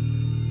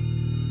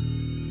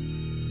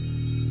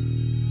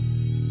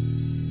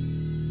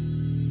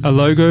 A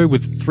logo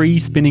with 3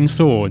 spinning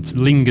swords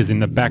lingers in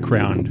the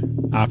background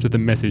after the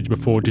message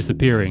before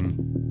disappearing.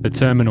 The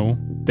terminal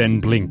then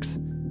blinks.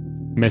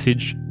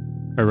 Message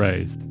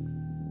erased.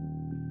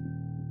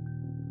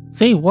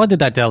 See, what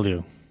did I tell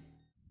you?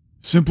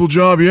 Simple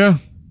job, yeah?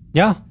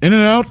 Yeah, In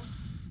and out?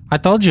 I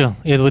told you.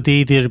 It would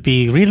either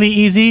be really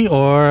easy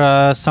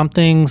or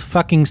something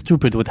fucking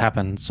stupid would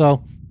happen.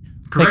 So,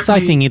 Correct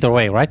exciting me either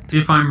way, right?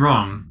 if I'm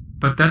wrong,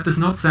 but that does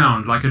not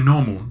sound like a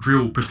normal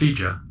drill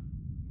procedure.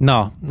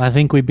 No, I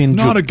think we've been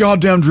It's not a duped.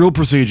 goddamn drill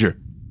procedure.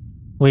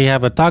 We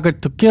have a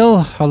target to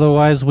kill,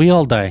 otherwise we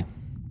all die.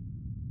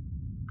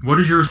 What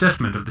is your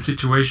assessment of the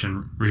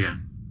situation,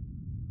 Rian?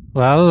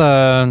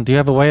 Well, do you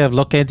have a way of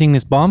locating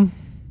this bomb?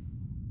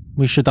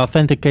 We should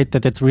authenticate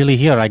that it's really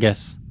here, I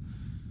guess.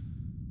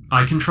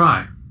 I can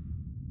try.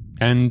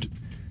 And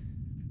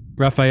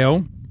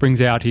Raphael brings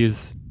out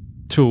his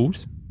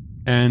tools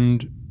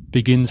and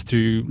begins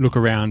to look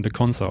around the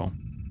console.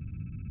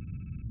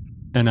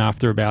 And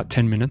after about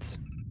 10 minutes,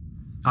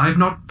 I have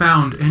not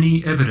found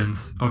any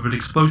evidence of an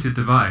explosive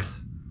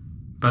device.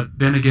 But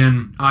then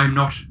again, I'm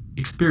not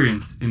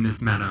experienced in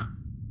this manner.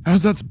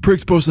 How's that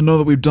prick supposed to know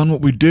that we've done what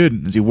we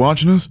did? Is he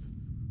watching us?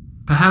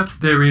 Perhaps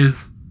there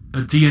is a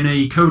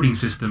DNA coding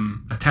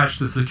system attached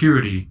to the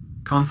security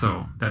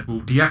console that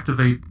will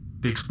deactivate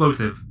the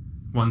explosive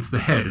once the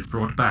head is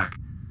brought back.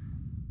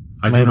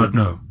 I do Maybe. not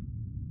know.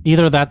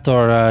 Either that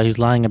or he's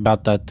lying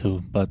about that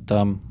too. But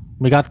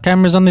we got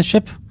cameras on this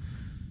ship?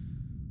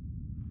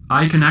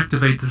 I can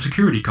activate the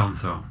security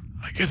console.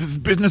 I guess it's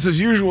business as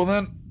usual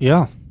then.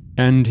 Yeah.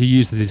 And he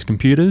uses his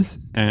computers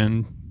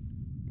and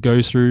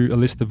goes through a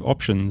list of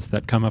options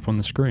that come up on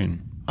the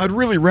screen. I'd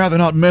really rather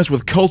not mess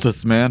with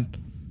cultists, man.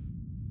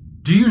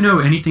 Do you know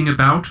anything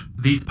about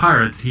these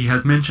pirates he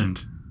has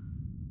mentioned?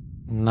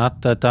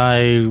 Not that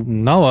I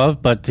know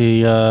of, but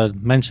he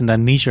mentioned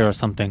amnesia or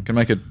something. Can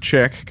make a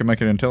check. Can make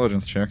an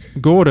intelligence check.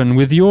 Gordon,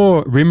 with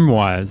your rim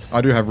wires,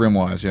 I do have rim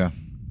wires, yeah.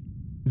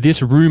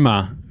 this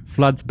rumor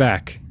floods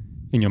back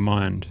in your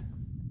mind.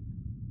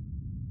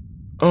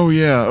 Oh,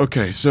 yeah,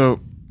 okay, so...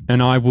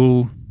 And I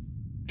will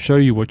show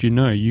you what you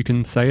know. You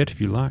can say it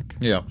if you like.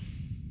 Yeah.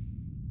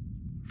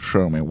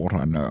 Show me what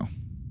I know.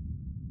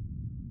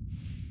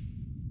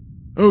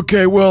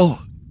 Okay, well...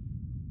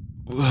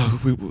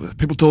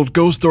 people told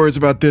ghost stories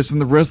about this in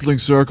the wrestling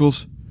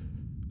circles.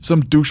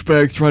 Some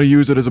douchebags try to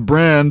use it as a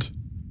brand.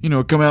 You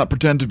know, come out,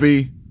 pretend to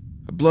be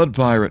a blood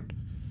pirate.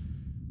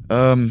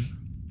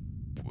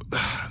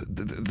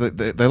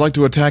 They like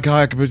to attack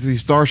high-capacity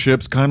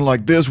starships, kind of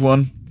like this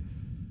one.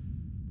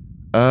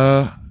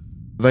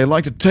 They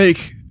like to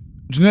take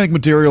genetic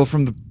material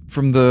from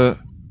the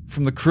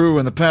crew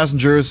and the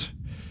passengers.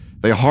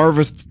 They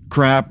harvest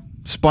crap,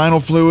 spinal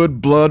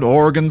fluid, blood,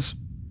 organs,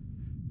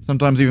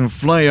 sometimes even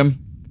flay them.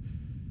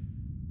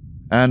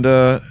 And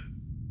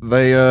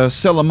they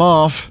sell them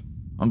off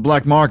on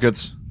black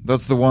markets.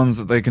 That's the ones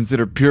that they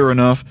consider pure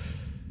enough.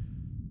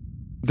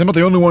 They're not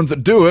the only ones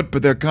that do it,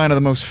 but they're kind of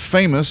the most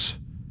famous.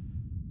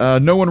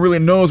 No one really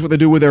knows what they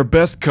do with their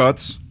best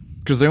cuts,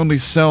 because they only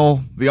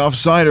sell the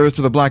offsiders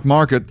to the black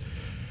market.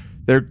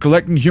 They're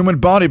collecting human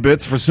body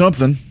bits for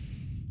something.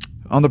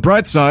 On the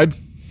bright side,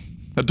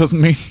 that doesn't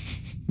mean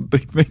they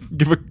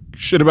give a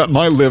shit about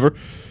my liver.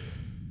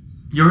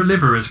 Your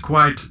liver is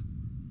quite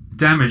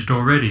damaged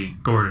already,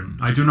 Gordon.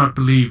 I do not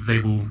believe they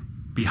will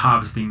be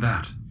harvesting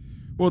that.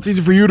 Well, it's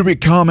easy for you to be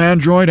calm,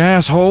 android,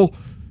 asshole.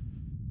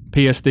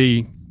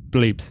 PSD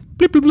bleeps.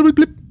 Blip, blip, blip,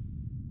 blip.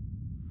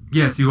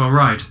 Yes, you are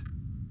right.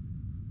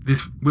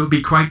 This will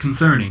be quite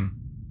concerning.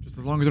 Just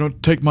as long as I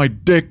don't take my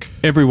dick.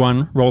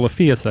 Everyone roll a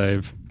fear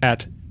save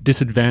at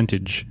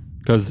disadvantage,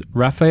 because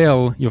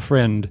Raphael, your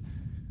friend,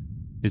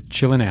 is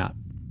chilling out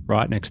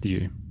right next to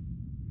you.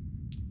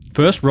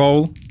 First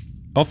roll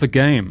of the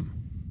game.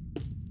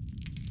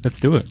 Let's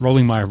do it.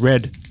 Rolling my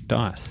red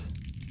dice.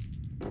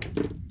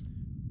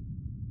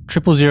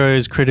 000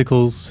 is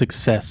critical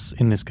success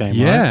in this game,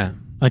 Yeah.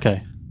 right?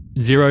 Okay.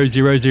 0,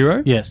 0,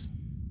 0. Yes.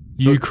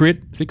 You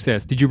crit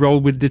success. Did you roll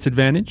with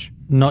disadvantage?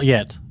 Not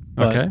yet.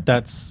 But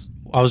Okay.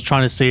 I was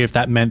trying to see if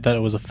that meant that it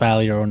was a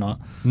failure or not.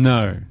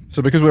 No.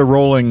 So because we're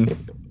rolling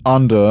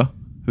under,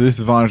 the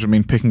disadvantage would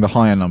mean picking the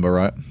higher number,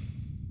 right?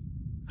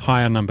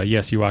 Higher number.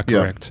 Yes, you are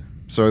Yeah. correct.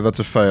 So that's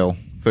a fail.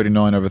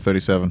 39 over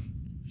 37.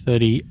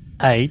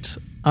 38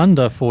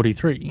 under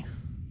 43.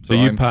 So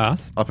you I'm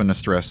pass. up in a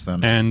stress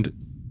then. And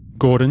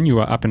Gordon, you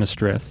are up in a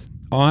stress.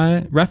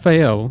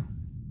 Raphael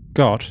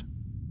got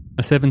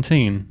a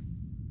 17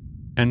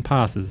 and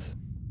passes.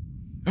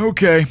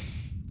 Okay.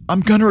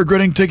 I'm kind of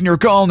regretting taking your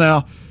call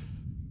now.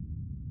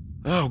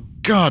 Oh,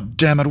 god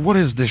damn it. What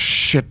is this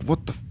shit?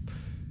 What the...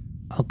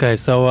 Okay,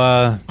 so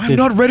I'm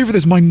not ready for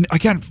this. I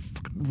can't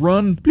fucking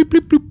run. Blip,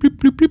 blip, blip, blip,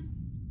 blip, blip.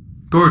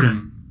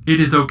 Gordon, it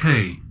is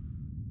okay.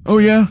 Oh,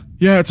 yeah?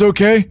 Yeah, it's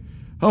okay?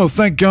 Oh,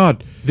 thank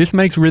God. This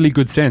makes really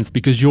good sense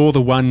because you're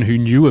the one who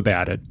knew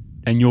about it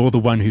and you're the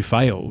one who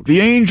failed. The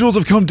angels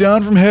have come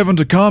down from heaven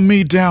to calm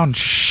me down.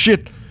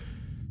 Shit.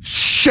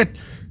 Shit.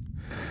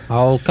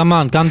 Oh, come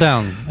on, calm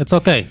down. It's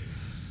okay.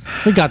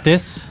 We got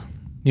this.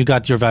 You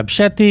got your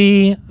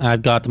Vabchetti.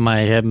 I've got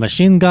my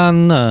machine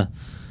gun.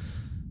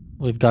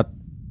 We've got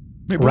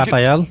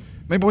Raphael.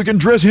 Maybe we can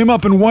dress him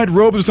up in white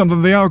robes or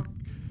something.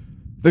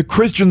 They're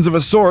Christians of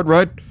a sort,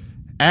 right?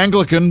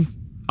 Anglican.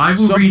 I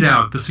will read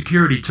out the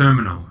security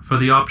terminal for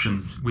the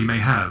options we may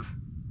have.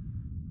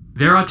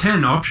 There are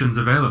 10 options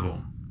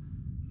available.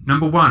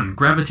 Number 1,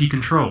 gravity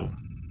control.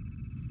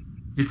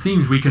 It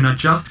seems we can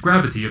adjust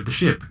gravity of the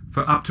ship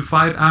for up to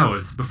 5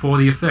 hours before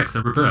the effects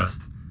are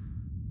reversed.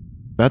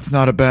 That's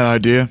not a bad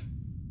idea.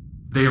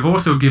 They have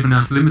also given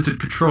us limited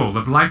control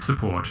of life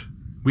support.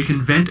 We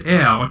can vent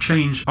air or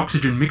change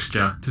oxygen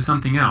mixture to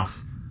something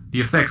else.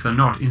 The effects are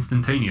not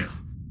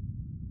instantaneous.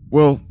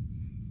 Well,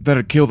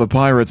 that'd kill the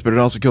pirates, but it'd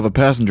also kill the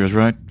passengers,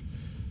 right?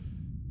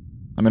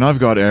 I mean, I've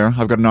got air.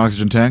 I've got an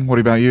oxygen tank. What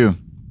about you?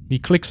 He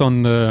clicks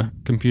on the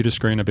computer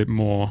screen a bit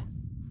more.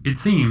 It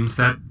seems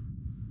that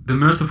the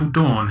Merciful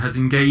Dawn has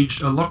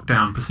engaged a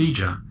lockdown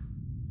procedure.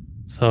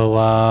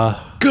 So,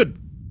 Good.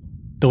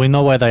 do we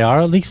know where they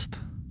are at least?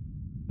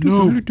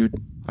 No.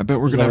 I bet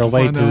we're Is gonna there have a to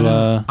way find that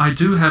out. to, I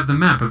do have the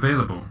map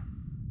available.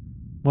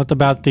 what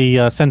about the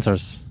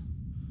sensors?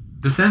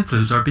 The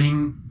sensors are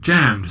being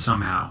jammed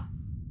somehow,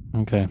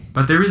 Okay.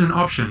 but there is an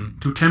option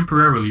to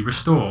temporarily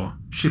restore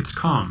ship's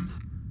comms.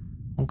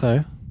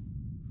 Okay.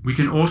 We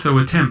can also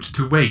attempt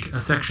to wake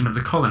a section of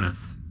the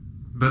colonists,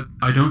 but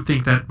I don't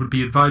think that would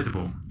be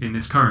advisable in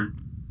this current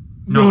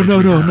knowledge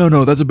we have.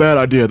 No. That's a bad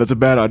idea. That's a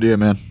bad idea,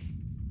 man.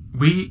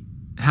 We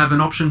have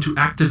an option to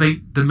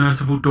activate the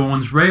Merciful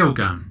Dawn's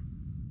railgun.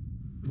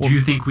 Do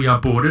you think we are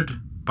boarded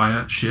by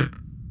a ship?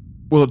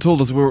 Well, it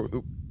told us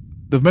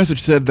the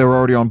message said they were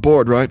already on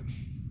board, right?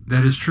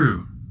 That is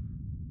true.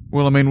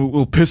 Well, I mean,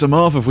 we'll piss them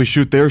off if we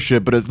shoot their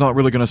ship, but it's not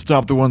really going to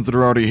stop the ones that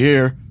are already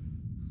here.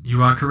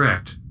 You are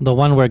correct. The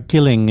one we're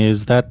killing,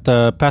 is that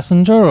a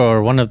passenger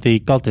or one of the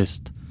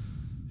cultists?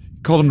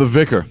 Call him the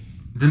Vicar.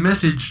 The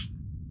message...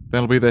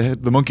 That'll be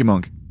the Monkey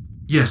Monk.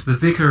 Yes, the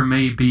Vicar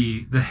may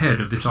be the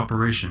head of this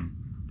operation,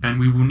 and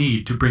we will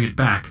need to bring it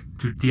back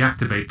to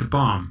deactivate the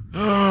bomb.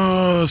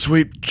 Oh,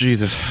 sweet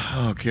Jesus.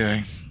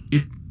 Okay.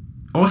 It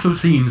also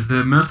seems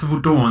the Merciful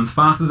Dawn's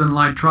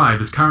faster-than-light drive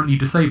is currently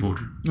disabled.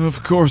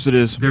 Of course it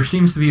is. There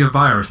seems to be a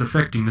virus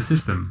affecting the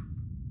system.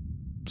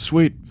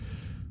 Sweet.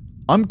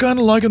 I'm kind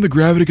of liking the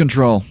gravity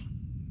control.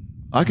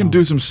 I can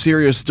do some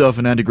serious stuff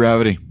in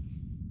anti-gravity.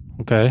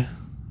 Okay.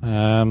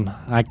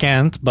 I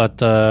can't,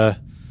 but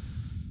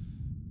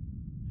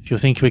if you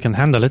think we can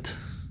handle it.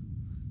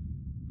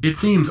 It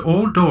seems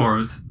all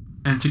doors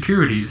and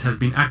securities has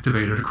been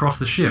activated across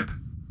the ship.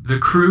 The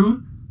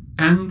crew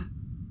and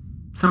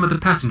some of the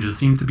passengers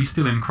seem to be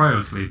still in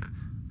cryosleep.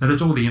 That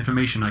is all the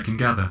information I can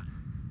gather.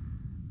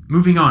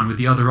 Moving on with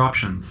the other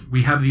options,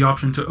 we have the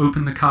option to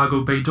open the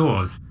cargo bay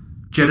doors,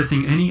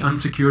 jettisoning any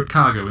unsecured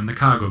cargo in the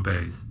cargo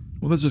bays.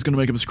 Well, that's just going to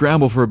make them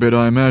scramble for a bit,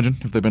 I imagine,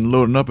 if they've been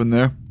loading up in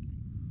there.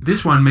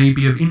 This one may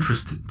be of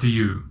interest to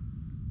you,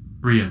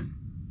 Rian.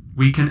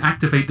 We can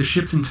activate the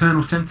ship's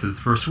internal sensors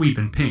for a sweep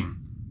and ping.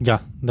 Yeah,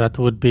 that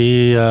would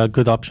be a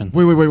good option.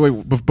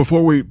 Wait.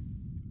 Before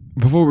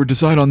we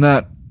decide on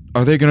that,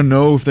 are they going to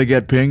know if they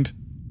get pinged?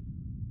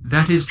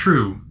 That is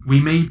true. We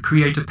may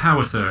create a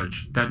power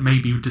surge that may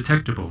be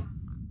detectable.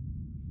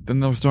 Then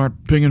they'll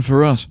start pinging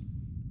for us.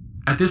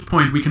 At this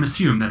point, we can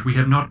assume that we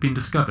have not been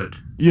discovered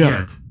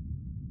yet.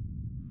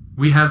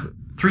 We have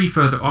 3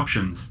 further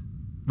options.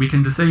 We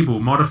can disable,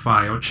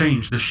 modify, or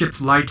change the ship's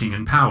lighting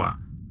and power,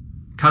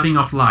 cutting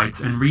off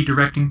lights and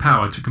redirecting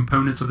power to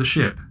components of the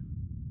ship.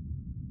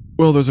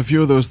 Well, there's a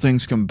few of those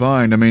things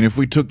combined. I mean, if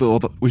we took all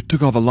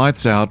the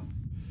lights out,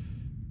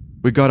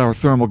 we got our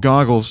thermal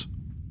goggles,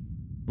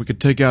 we could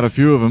take out a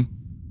few of them.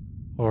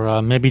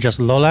 Or maybe just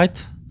low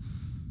light?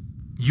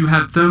 You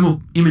have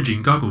thermal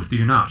imaging goggles, do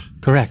you not?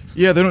 Correct.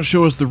 Yeah, they don't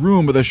show us the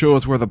room, but they show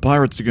us where the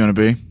pirates are going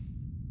to be.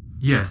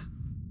 Yes.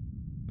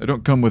 They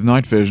don't come with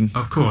night vision.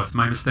 Of course,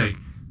 my mistake.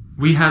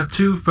 We have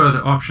 2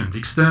 further options.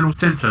 External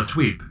sensor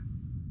sweep.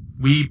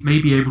 We may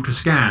be able to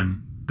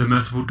scan the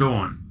Merciful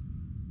Dawn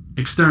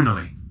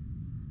externally.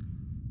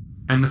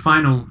 And the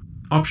final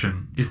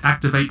option is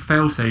activate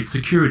failsafe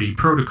security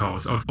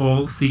protocols of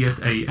all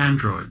CSA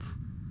androids.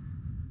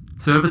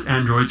 Service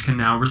androids can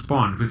now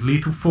respond with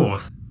lethal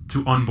force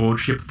to onboard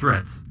ship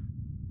threats.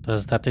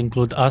 Does that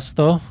include us,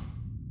 though?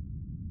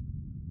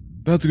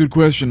 That's a good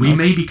question. We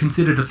may be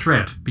considered a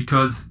threat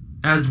because,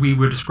 as we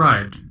were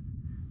described,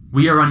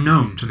 we are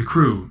unknown to the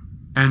crew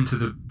and to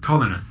the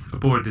colonists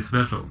aboard this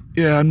vessel.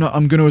 Yeah, I'm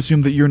going to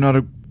assume that you're not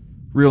a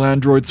real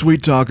android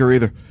sweet talker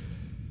either.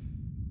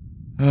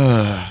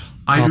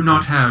 I do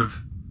not have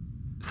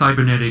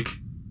cybernetic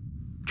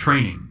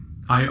training.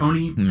 I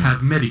only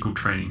have medical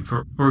training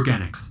for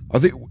organics. Are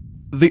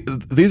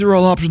these are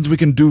all options we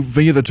can do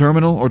via the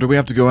terminal, or do we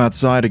have to go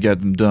outside to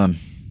get them done?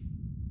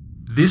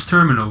 This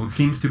terminal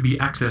seems to be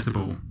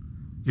accessible.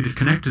 It is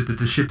connected to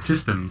the ship's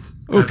systems.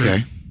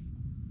 Okay.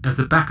 As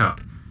a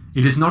backup.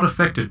 It is not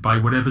affected by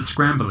whatever's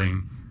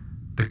scrambling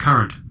the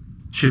current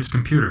ship's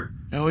computer.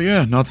 Hell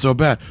yeah, not so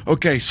bad.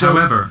 Okay, so...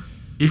 However,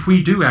 if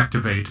we do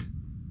activate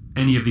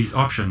any of these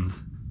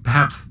options,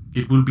 perhaps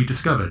it will be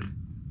discovered,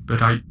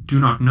 but I do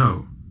not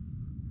know.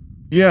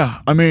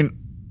 Yeah, I mean,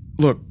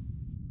 look,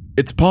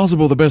 it's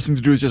possible the best thing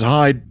to do is just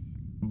hide,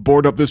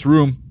 board up this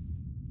room.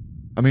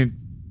 I mean,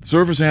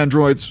 service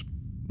androids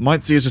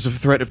might see us as a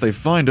threat if they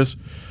find us.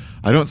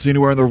 I don't see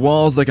anywhere in their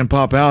walls they can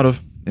pop out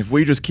of. If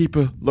we just keep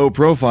a low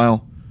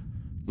profile,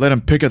 let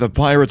them pick at the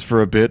pirates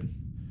for a bit.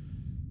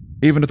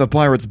 Even if the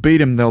pirates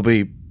beat him, they'll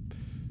be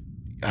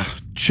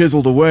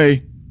chiseled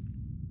away.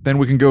 Then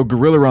we can go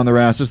gorilla on their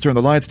asses, turn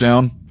the lights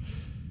down,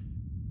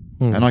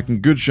 and I can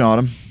good shot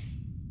him.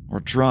 Or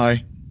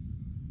try.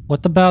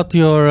 What about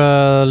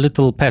your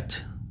little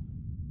pet?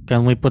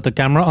 Can we put a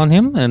camera on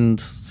him and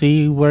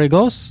see where he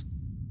goes?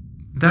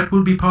 That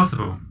would be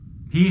possible.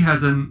 He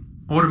has an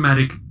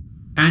automatic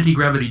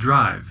anti-gravity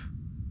drive.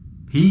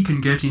 He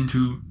can get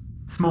into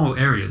small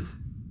areas.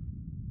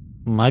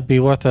 Might be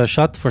worth a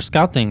shot for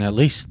scouting, at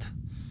least.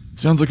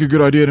 Sounds like a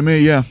good idea to me,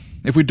 yeah.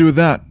 If we do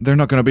that, they're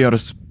not going to be able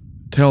to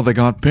tell they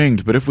got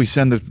pinged, but if we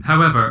send the...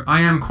 However,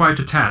 I am quite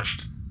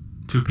attached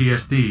to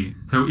PSD,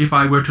 so if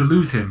I were to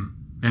lose him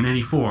in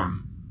any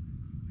form,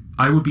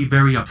 I would be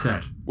very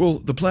upset. Well,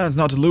 the plan's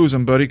not to lose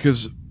him, buddy,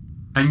 because...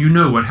 And you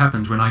know what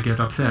happens when I get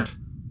upset.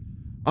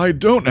 I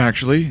don't,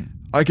 actually.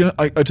 I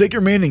take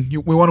your meaning.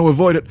 We want to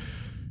avoid it.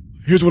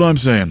 Here's what I'm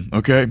saying,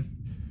 okay?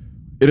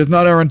 It is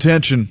not our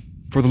intention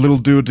for the little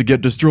dude to get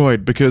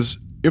destroyed, because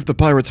if the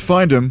pirates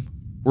find him,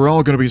 we're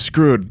all going to be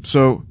screwed.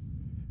 So,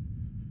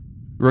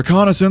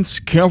 reconnaissance,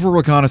 careful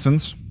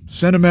reconnaissance,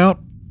 send him out,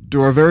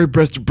 do our very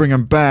best to bring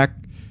him back,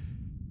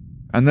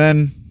 and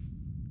then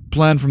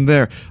plan from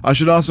there. I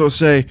should also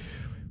say,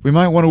 we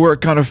might want to work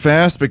kind of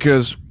fast,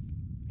 because...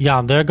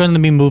 Yeah, they're going to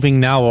be moving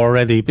now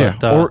already,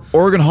 but...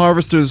 Organ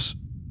harvesters,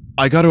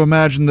 I got to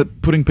imagine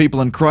that putting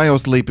people in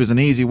cryosleep is an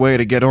easy way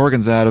to get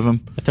organs out of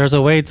them. If there's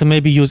a way to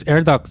maybe use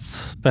air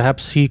ducts,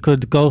 perhaps he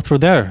could go through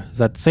there. Is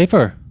that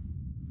safer?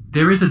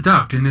 There is a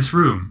duct in this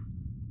room.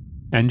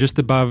 And just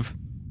above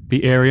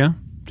the area,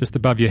 just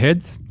above your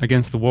heads,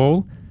 against the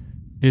wall,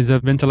 is a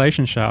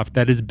ventilation shaft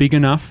that is big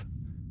enough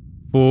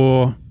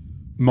for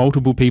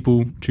multiple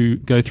people to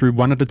go through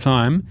one at a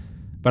time.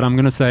 But I'm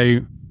going to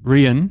say,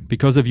 Rian,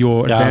 because of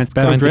your advanced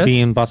battle it's dress, going to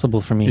be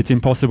impossible for me. it's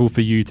impossible for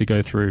you to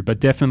go through. But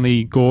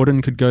definitely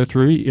Gordon could go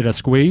through at a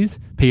squeeze,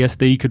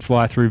 PSD could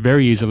fly through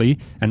very easily,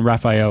 and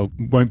Raphael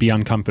won't be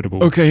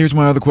uncomfortable. Okay, here's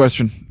my other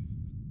question.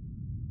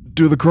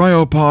 Do the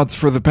cryopods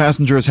for the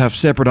passengers have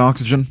separate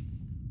oxygen?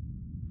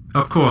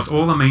 Of course,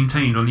 all are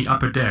maintained on the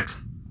upper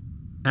decks.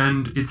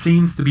 And it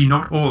seems to be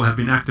not all have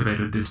been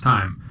activated this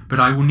time, but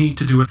I will need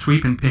to do a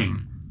sweep and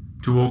ping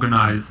to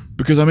organize.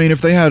 Because, I mean,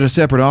 if they had a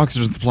separate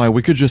oxygen supply,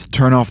 we could just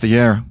turn off the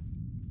air.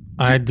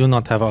 I do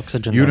not have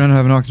oxygen. You though. don't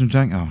have an oxygen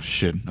tank? Oh,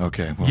 shit.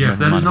 Okay. Well, Yes,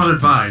 never that is mind not about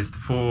advised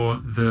for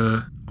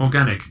the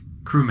organic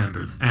crew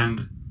members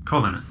and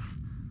colonists.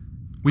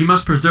 We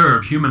must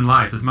preserve human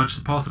life as much as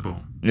possible.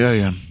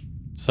 Yeah.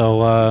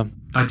 So,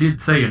 I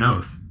did say an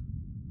oath.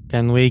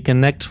 can we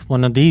connect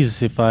one of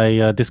these if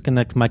I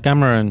disconnect my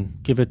camera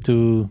and give it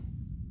to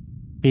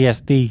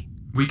PSD?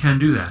 We can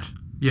do that,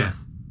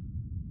 yes.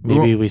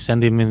 Maybe we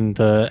send him in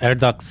the air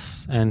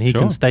ducts and he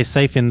Sure. can stay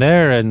safe in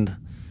there. And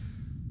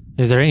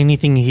is there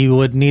anything he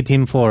would need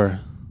him for?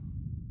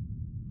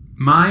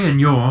 My and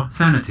your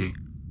sanity.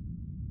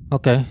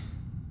 Okay.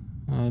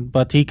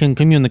 But he can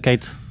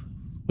communicate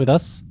with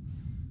us?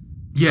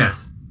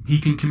 Yes, he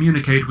can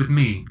communicate with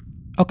me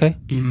Okay.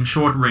 in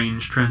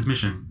short-range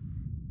transmission.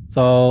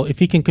 So if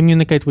he can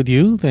communicate with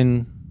you,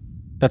 then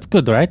that's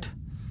good, right?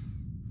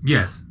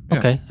 Yes. Yeah.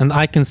 Okay. And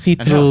I can see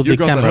And through hell, the you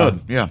got camera. the hood.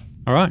 Yeah.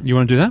 All right, you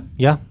want to do that?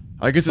 Yeah.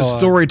 I guess it's So,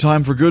 story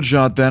time for Good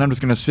Shot then. I'm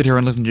just going to sit here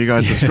and listen to you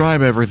guys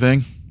describe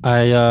everything.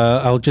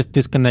 I'll just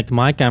disconnect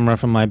my camera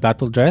from my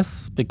battle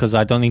dress because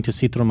I don't need to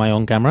see through my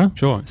own camera.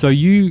 Sure. So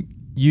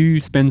you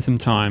spend some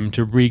time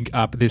to rig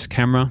up this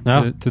camera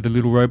Yeah. to the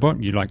little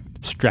robot. You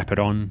strap it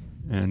on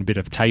and a bit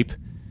of tape.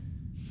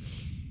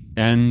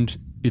 And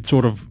it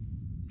sort of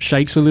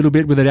shakes a little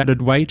bit with an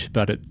added weight,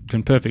 but it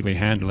can perfectly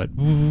handle it.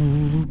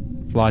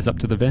 Flies up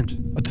to the vent.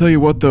 I'll tell you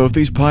what, though, if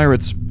these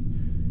pirates,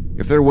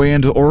 if they're way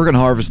into organ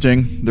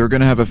harvesting, they're going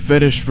to have a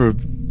fetish for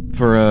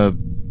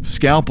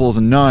scalpels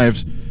and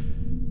knives.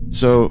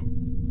 So,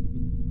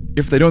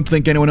 if they don't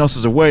think anyone else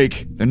is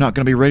awake, they're not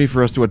going to be ready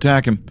for us to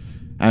attack him.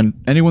 And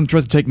anyone that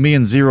tries to take me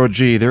and Zero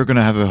G, they're going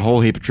to have a whole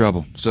heap of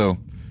trouble. So,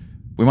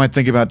 we might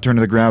think about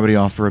turning the gravity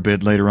off for a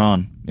bit later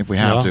on, if we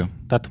have to.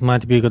 That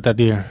might be a good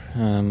idea.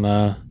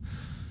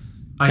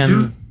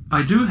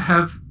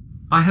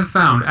 I have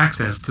found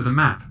access to the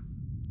map.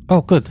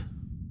 Oh, good.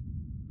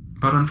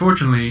 But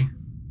unfortunately,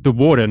 the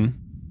warden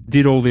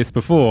did all this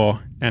before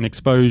and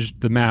exposed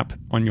the map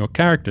on your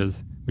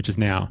characters, which has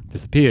now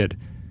disappeared.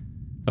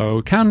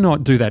 So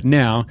cannot do that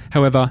now.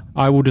 However,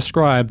 I will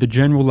describe the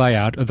general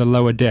layout of the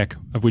lower deck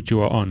of which you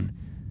are on.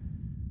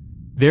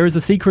 There is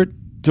a secret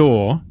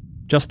door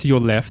just to your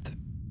left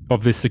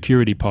of this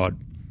security pod.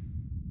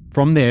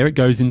 From there, it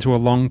goes into a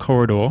long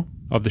corridor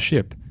of the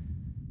ship.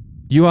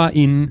 You are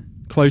in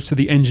close to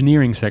the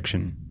engineering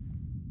section.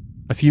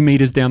 A few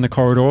meters down the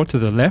corridor to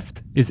the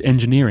left is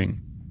engineering,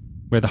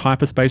 where the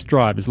hyperspace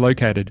drive is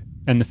located,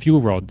 and the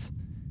fuel rods.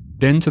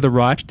 Then to the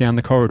right down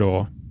the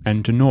corridor,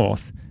 and to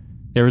north,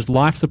 there is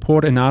life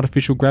support and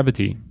artificial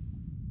gravity.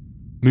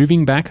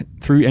 Moving back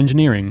through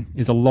engineering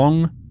is a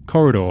long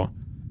corridor,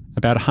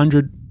 about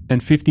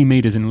 150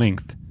 meters in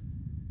length.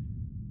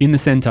 In the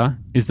center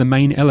is the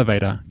main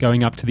elevator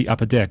going up to the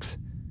upper decks.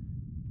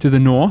 To the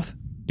north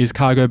is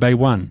Cargo Bay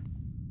 1.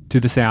 To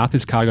the south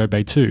is Cargo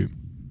Bay 2.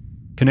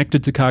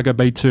 Connected to Cargo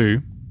Bay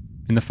 2,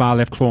 in the far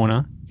left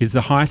corner, is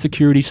the high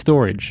security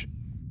storage,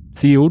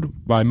 sealed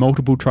by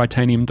multiple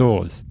titanium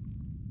doors.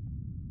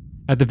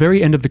 At the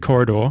very end of the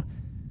corridor,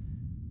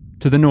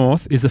 to the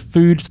north is a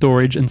food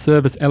storage and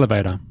service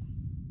elevator,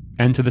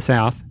 and to the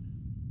south,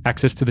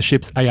 access to the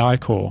ship's AI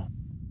core.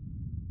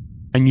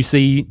 And you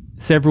see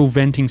several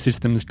venting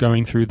systems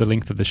going through the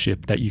length of the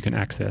ship that you can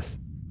access.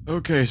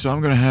 Okay, so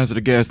I'm going to hazard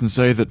a guess and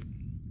say that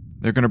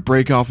they're going to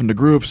break off into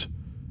groups.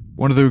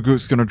 One of the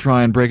groups is going to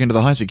try and break into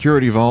the high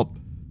security vault,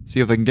 see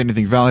if they can get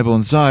anything valuable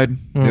inside.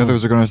 The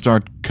others are going to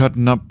start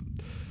cutting up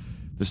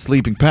the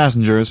sleeping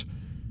passengers.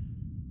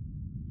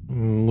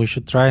 We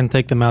should try and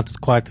take them out as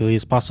quietly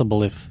as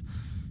possible if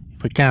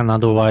we can.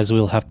 Otherwise,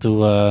 we'll have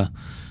to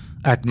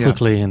act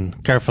quickly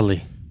and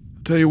carefully.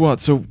 Tell you what,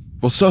 so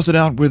we'll suss it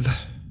out with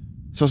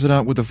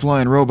the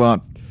flying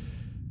robot.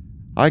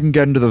 I can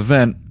get into the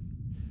vent.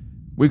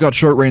 We got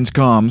short-range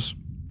comms.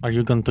 Are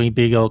you going to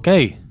be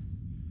okay?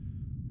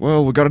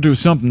 Well, we got to do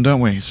something, don't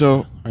we?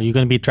 So, Are you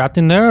going to be trapped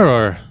in there,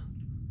 or?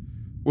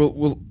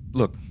 we'll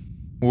look.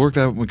 We'll work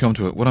that when we come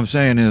to it. What I'm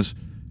saying is,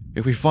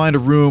 if we find a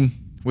room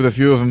with a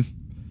few of them,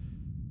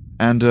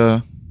 and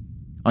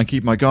I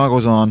keep my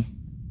goggles on,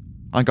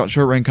 I got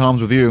short-range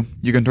comms with you.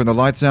 You can turn the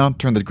lights out,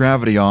 turn the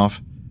gravity off,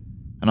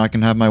 and I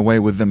can have my way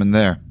with them in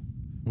there.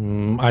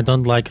 I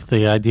don't like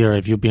the idea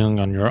of you being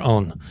on your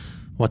own.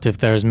 What if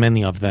there's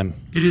many of them?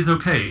 It is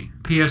okay.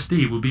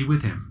 PSD will be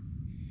with him.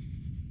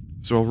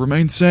 So I'll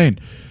remain sane.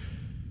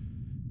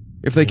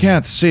 If they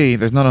can't see,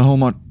 there's not a whole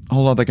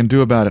lot they can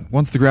do about it.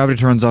 Once the gravity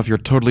turns off, you're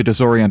totally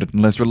disoriented,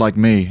 unless you're like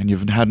me and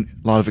you've had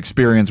a lot of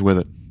experience with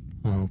it.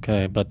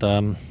 Okay, but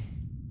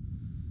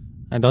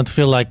I don't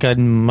feel like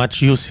I'm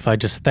much use if I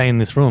just stay in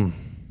this room.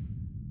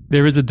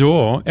 There is a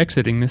door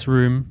exiting this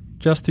room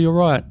just to your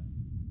right.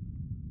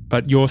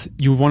 But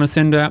you want to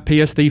send out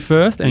PSD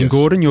first, and Yes.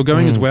 Gordon, you're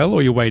going as well,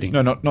 or you're waiting?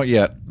 No, not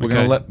yet. We're Okay.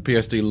 going to let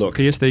PSD look.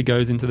 PSD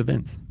goes into the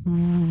vents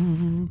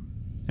and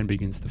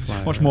begins to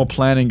fly. Much around. more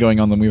planning going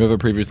on than we've ever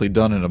previously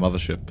done in a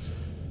mothership.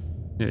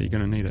 Yeah, you're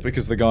going to need it.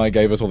 Because the guy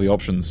gave us all the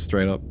options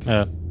straight up.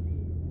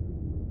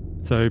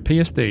 So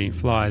PSD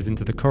flies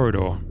into the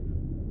corridor.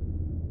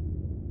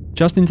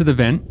 Just into the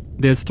vent,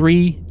 there's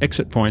 3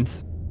 exit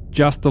points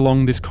just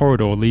along this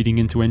corridor leading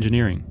into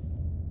engineering.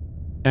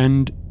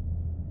 And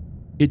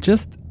it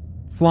just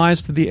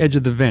flies to the edge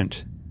of the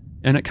vent,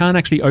 and it can't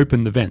actually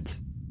open the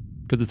vents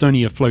because it's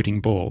only a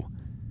floating ball.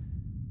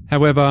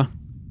 However,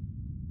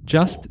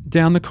 just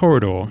down the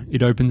corridor,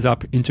 it opens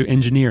up into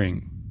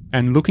engineering,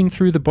 and looking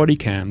through the body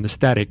cam, the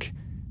static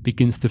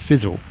begins to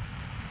fizzle.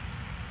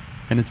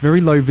 And it's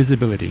very low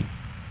visibility.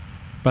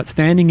 But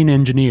standing in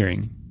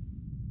engineering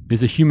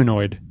is a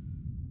humanoid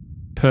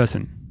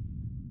person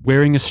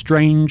wearing a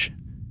strange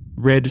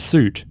red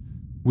suit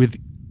with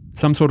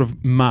some sort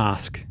of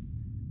mask.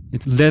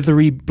 It's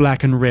leathery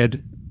black and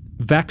red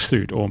vac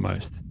suit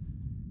almost,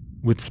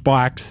 with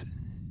spikes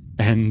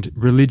and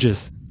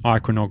religious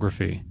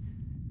iconography.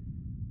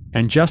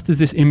 And just as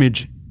this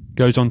image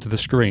goes onto the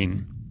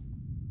screen,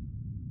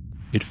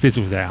 it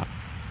fizzles out.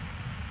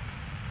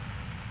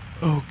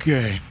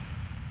 Okay.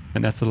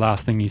 And that's the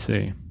last thing you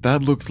see.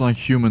 That looks like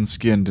human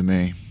skin to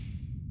me.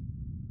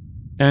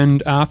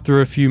 And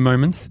after a few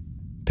moments,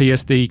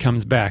 PSD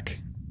comes back,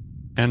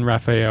 and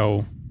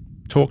Raphael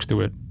talks to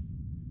it.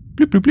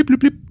 Blip, blip, blip, blip,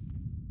 blip.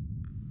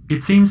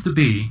 It seems to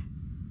be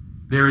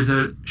there is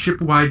a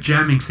ship-wide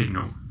jamming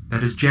signal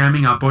that is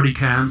jamming our body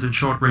cams and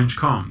short-range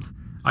comms.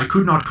 I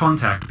could not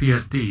contact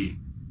PSD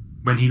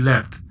when he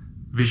left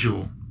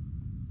visual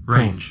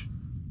range.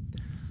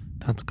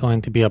 That's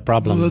going to be a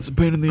problem. Oh, that's a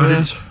pain in the But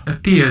ass. it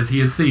appears he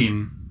has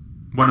seen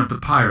one of the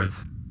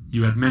pirates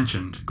you had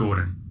mentioned,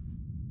 Gordon.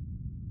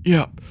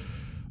 Yeah.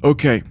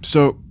 Okay,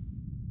 so...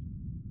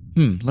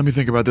 let me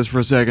think about this for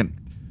a second.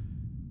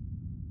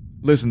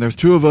 Listen, there's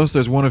 2 of us,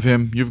 there's 1 of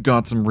him. You've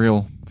got some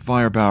real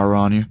firepower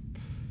on you.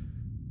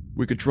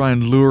 We could try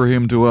and lure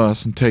him to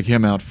us and take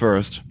him out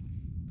first.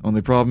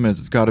 Only problem is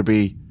it's got to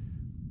be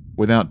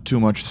without too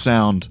much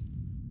sound.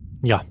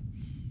 Yeah.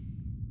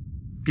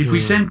 If we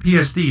send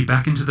PSD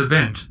back into the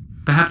vent,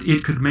 perhaps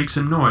it could make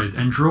some noise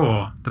and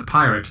draw the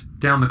pirate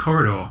down the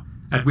corridor,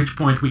 at which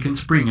point we can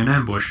spring an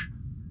ambush.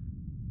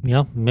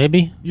 Yeah,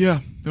 maybe. Yeah,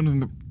 the only thing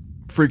that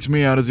freaks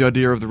me out is the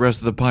idea of the rest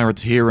of the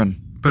pirates hearing.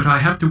 But I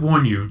have to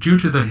warn you, due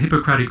to the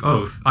Hippocratic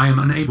Oath, I am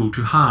unable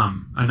to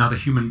harm another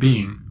human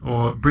being,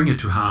 or bring it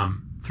to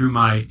harm, through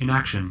my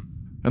inaction.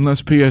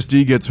 Unless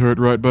PSD gets hurt,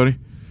 right, buddy?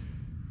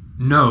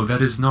 No,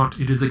 that is not.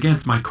 It is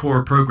against my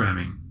core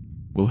programming.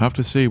 We'll have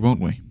to see, won't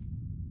we?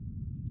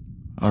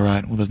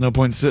 Alright, well there's no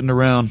point sitting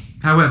around.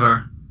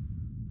 However,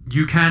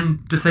 you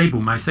can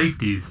disable my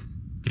safeties,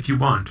 if you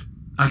want.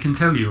 I can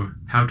tell you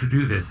how to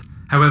do this.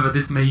 However,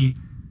 this may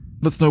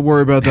Let's not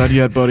worry about that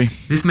yet, buddy.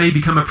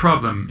 become a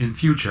problem in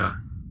future.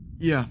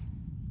 Yeah.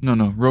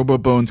 No, Robo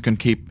Bones can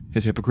keep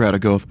his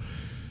Hippocratic Oath.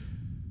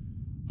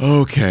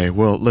 Okay,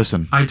 well,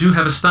 listen. I do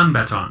have a stun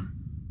baton.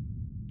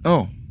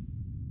 Oh.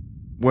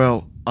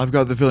 Well, I've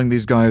got the feeling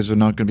these guys are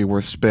not going to be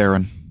worth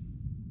sparing.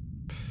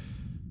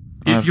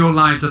 If your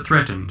lives are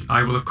threatened,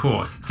 I will of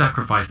course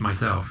sacrifice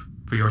myself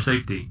for your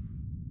safety.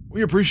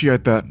 We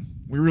appreciate that.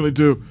 We really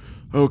do.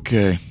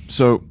 Okay,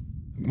 so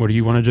What do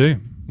you want to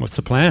do? What's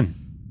the plan?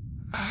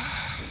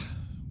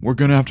 we're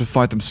going to have to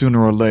fight them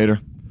sooner or later.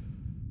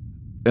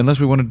 Unless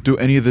we want to do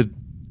any of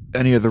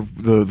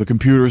the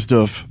computer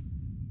stuff,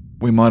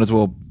 we might as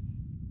well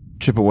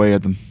chip away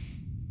at them.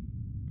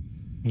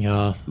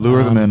 Yeah.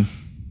 Lure them in.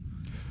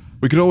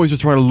 We could always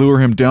just try to lure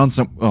him down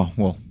some... Oh,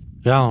 well.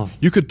 Yeah.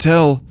 You could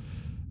tell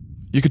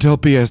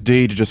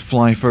PSD to just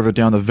fly further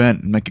down the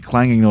vent and make a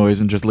clanging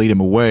noise and just lead him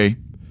away.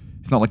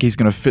 It's not like he's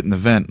going to fit in the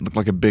vent, look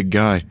like a big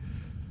guy.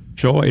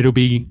 Sure, it'll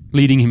be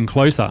leading him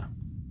closer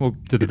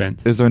to the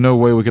vents. Is there no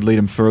way we could lead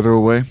him further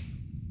away?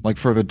 Like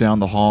further down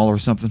the hall or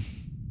something?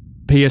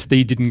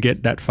 PSD didn't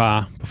get that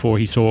far before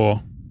he saw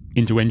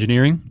into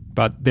engineering,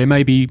 but there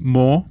may be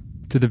more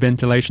to the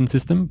ventilation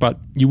system, but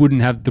you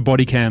wouldn't have... The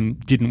body cam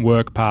didn't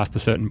work past a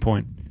certain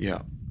point.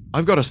 Yeah.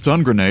 I've got a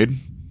stun grenade.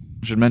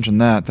 I should mention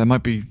that. That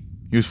might be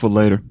useful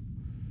later.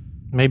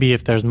 Maybe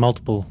if there's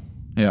multiple.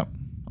 Yeah.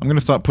 I'm going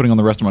to start putting on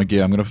the rest of my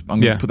gear. I'm going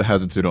to put the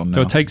hazard suit on now.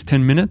 So it takes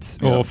 10 minutes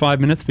or 5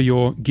 minutes for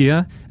your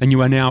gear, and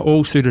you are now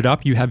all suited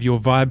up. You have your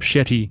Vibe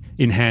Shetty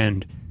in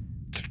hand,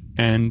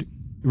 and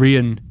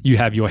Rian, you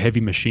have your heavy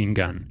machine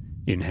gun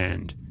in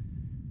hand.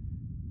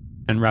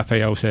 And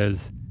Raphael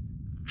says,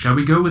 Shall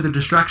we go with a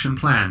distraction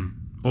plan,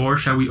 or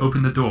shall we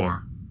open the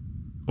door?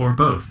 Or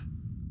both?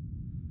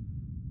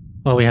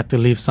 Well, we have to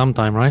leave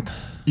sometime, right?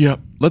 Yep,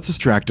 let's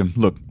distract him.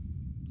 Look,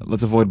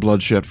 let's avoid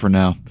bloodshed for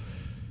now.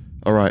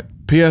 Alright,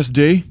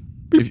 PSD,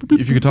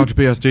 if you could talk to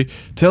PSD,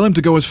 tell him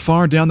to go as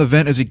far down the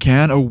vent as he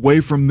can,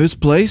 away from this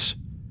place,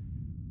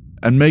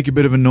 and make a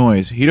bit of a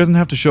noise. He doesn't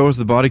have to show us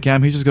the body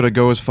cam, he's just got to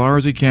go as far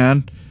as he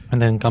can,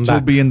 And then come still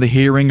back. be in the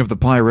hearing of the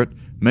pirate,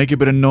 make a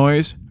bit of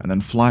noise, and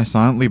then fly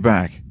silently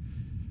back.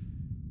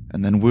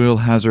 And then we'll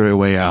hazard a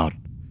way out.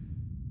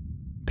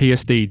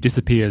 PSD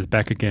disappears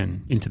back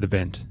again into the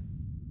vent.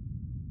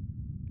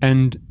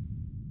 And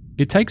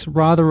it takes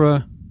rather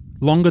a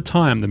longer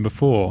time than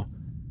before.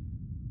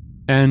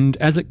 And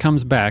as it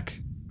comes back,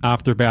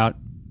 after about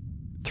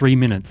 3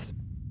 minutes,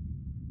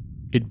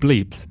 it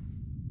bleeps.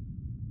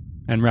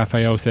 And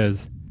Raphael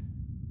says,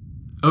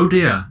 "Oh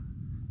dear,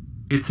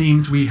 it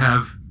seems we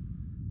have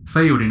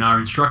failed in our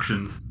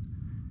instructions.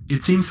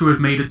 It seems to have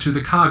made it to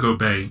the cargo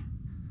bay,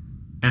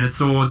 and it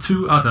saw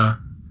 2 other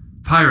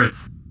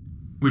pirates,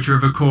 which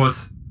have of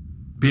course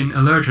been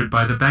alerted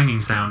by the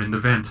banging sound in the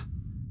vent.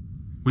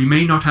 We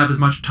may not have as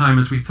much time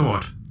as we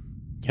thought."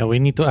 Yeah, we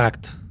need to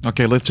act.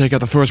 Okay, let's take out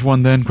the first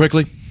one then,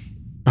 quickly.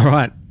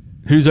 Alright,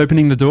 who's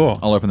opening the door?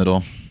 I'll open the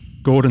door.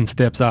 Gordon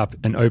steps up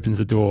and opens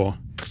the door.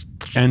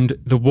 And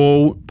the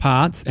wall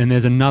parts, and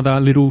there's another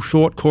little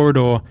short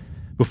corridor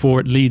before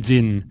it leads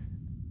in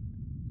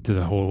to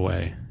the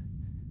hallway.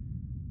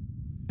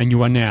 And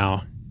you are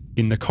now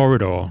in the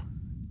corridor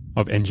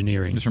of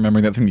engineering. Just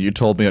remembering that thing that you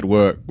told me at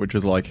work, which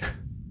is like,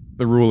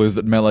 the rule is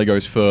that melee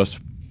goes first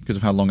because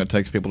of how long it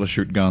takes people to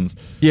shoot guns.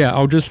 Yeah,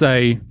 I'll just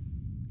say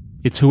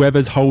it's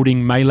whoever's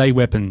holding melee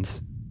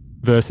weapons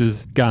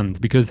versus guns,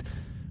 because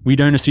we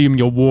don't assume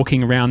you're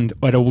walking around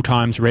at all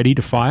times ready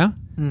to fire.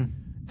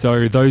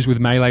 So those with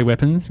melee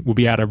weapons will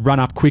be able to run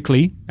up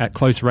quickly at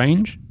close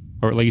range,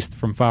 or at least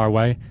from far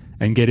away,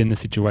 and get in the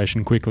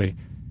situation quickly.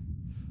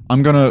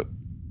 I'm gonna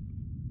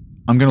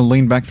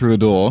lean back through the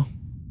door,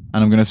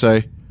 and I'm gonna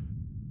say,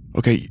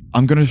 okay,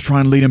 I'm gonna try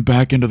and lead him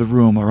back into the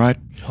room, alright?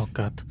 Oh,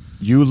 God.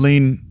 You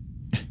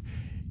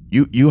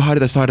hide at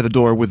the side of the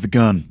door with the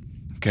gun,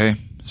 okay?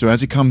 So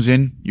as he comes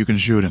in, you can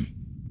shoot him.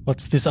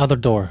 What's this other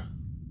door?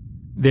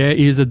 There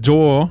is a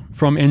door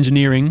from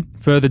engineering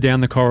further down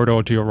the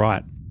corridor to your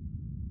right.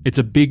 It's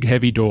a big,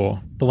 heavy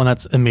door. The one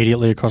that's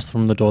immediately across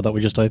from the door that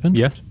we just opened?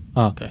 Yes?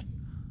 Oh, okay.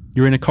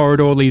 You're in a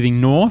corridor leading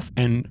north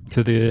and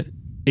to the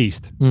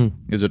east.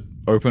 Is it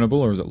openable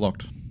or is it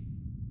locked?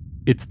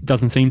 It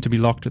doesn't seem to be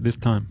locked at this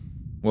time.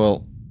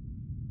 Well,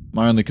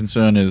 my only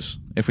concern is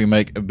if we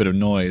make a bit of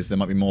noise, there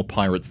might be more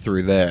pirates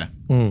through there.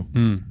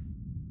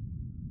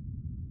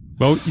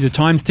 Well, the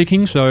time's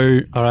ticking,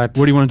 so All right.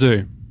 what do you want to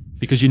do?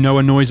 Because you know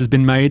a noise has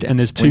been made and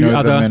there's We know 2 that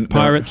other men-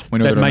 pirates we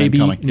know that there are may men be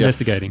coming. Yeah.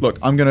 investigating. Look,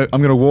 I'm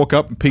gonna walk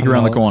up and peek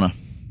around the corner.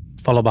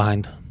 Follow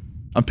behind.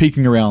 I'm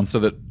peeking around so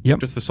that Yep.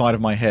 just the side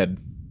of my head.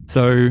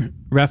 So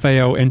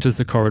Raphael enters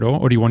the corridor,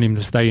 or do you want him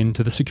to stay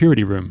into the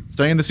security room?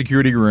 Stay in the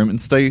security room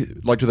and stay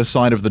like to the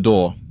side of the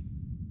door.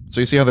 So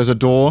you see how there's a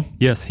door?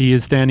 Yes, he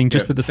is standing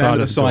just Yeah, at the stand side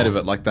to of the the side door. of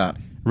it like that.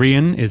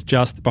 Rian is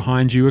just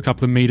behind you a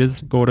couple of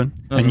meters, Gordon,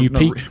 and you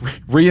peek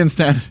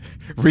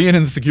Rian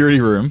in the security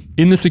room.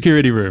 in the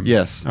security room.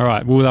 Yes. All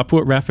right, well, I'll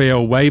put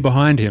Raphael way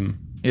behind him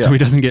Yeah. so he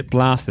doesn't get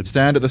blasted.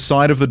 Stand at the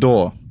side of the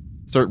door.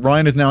 So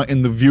Ryan is now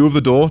in the view of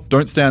the door.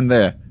 Don't stand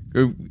there.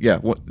 Go, yeah.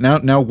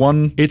 Now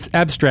one. It's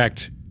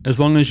abstract. As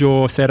long as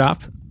you're set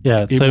up,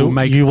 Yeah, It so will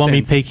make you want me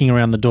sense. peeking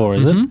around the door,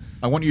 is it?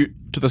 I want you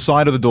to the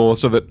side of the door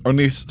so that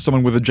only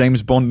someone with a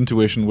James Bond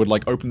intuition would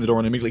like open the door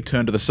and immediately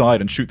turn to the side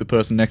and shoot the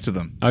person next to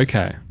them.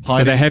 okay. So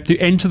Hiding. they have to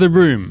enter the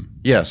room.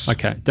 Yes.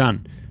 Okay,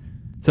 done.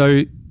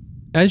 So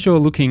as you're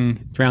looking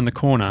around the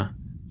corner,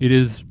 it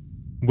is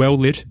well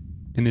lit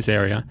in this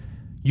area.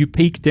 You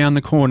peek down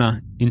the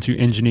corner into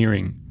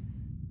engineering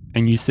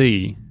and you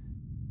see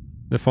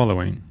the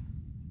following.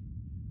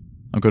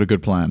 I've got a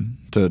good plan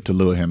to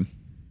lure him.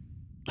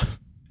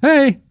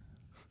 Hey!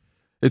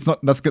 It's not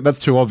that's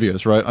too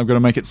obvious, right? I'm going to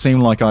make it seem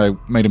like I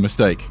made a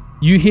mistake.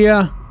 You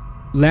hear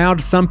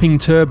loud thumping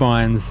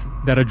turbines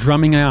that are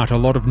drumming out a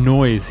lot of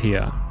noise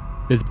here.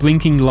 There's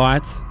blinking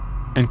lights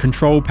and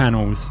control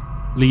panels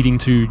leading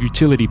to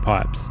utility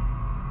pipes.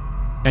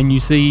 And you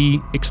see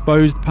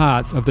exposed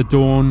parts of the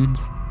Dawn's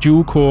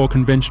dual-core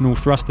conventional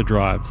thruster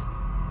drives,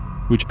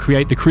 which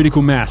create the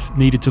critical mass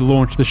needed to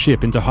launch the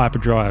ship into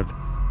hyperdrive.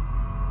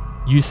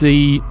 You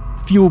see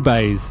fuel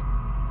bays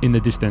in the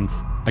distance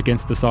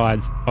against the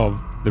sides of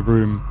the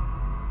room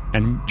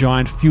and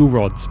giant fuel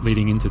rods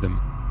leading into them.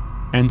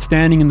 And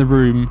standing in the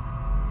room,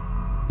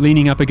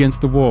 leaning up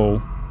against the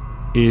wall,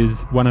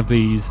 is one of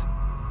these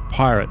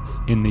pirates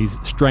in these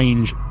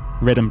strange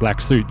red and black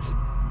suits.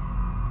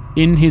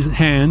 In his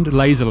hand,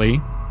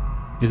 lazily,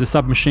 is a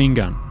submachine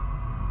gun.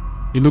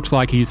 It looks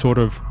like he's sort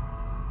of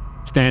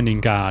standing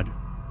guard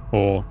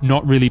or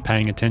not really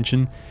paying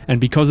attention, and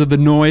because of the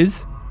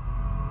noise,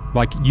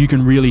 like you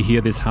can really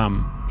hear this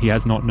hum, he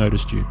has not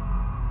noticed you.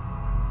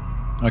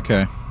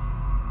 Okay.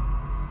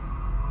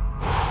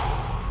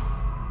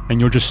 And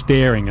you're just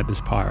staring at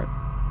this pirate.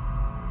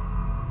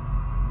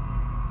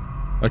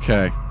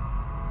 Okay.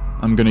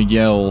 I'm gonna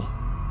yell,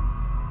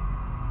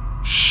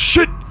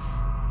 shit!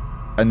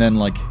 And then,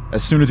 like,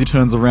 as soon as he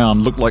turns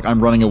around, look like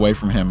I'm running away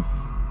from him.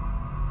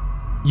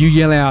 You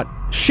yell out,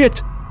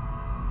 shit!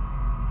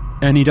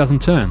 And he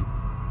doesn't turn.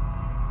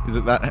 Is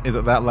it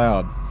that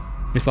loud?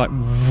 It's like...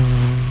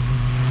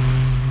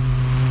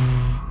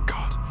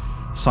 God.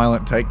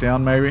 Silent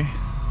takedown, maybe?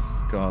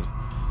 God.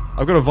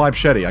 I've got a Vibe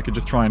Shetty. I could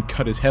just try and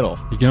cut his head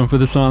off. You going for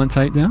the silent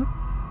takedown?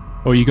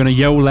 Or are you going to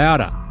yell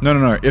louder?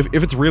 No. If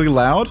it's really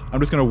loud, I'm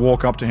just going to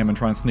walk up to him and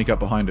try and sneak up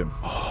behind him.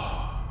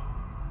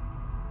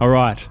 All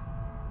right.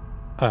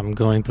 I'm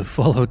going to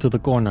follow to the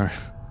corner.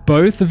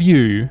 Both of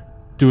you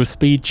do a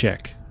speed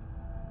check.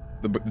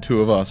 The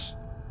two of us.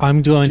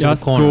 I'm going to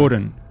Just the corner.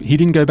 Gordon. He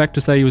didn't go back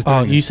to say he was doing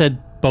Oh, this. you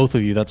said both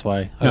of you, that's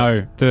why.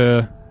 No,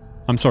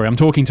 I'm sorry, I'm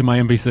talking to my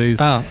NPCs.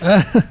 Oh.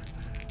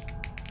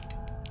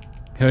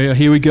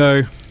 Here we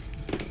go.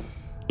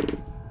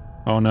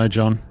 Oh no,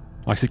 John.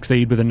 I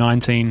succeed with a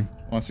 19.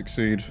 I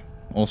succeed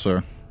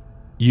also.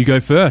 You go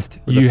first.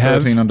 With You a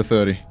 13 have... under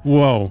 30.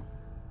 Whoa.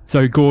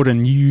 So,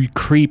 Gordon, you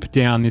creep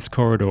down this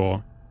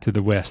corridor to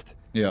the west,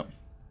 Yeah.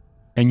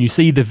 and you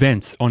see the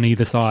vents on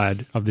either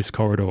side of this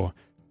corridor.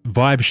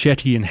 Vibe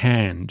Shetty in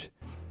hand,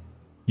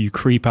 you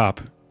creep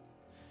up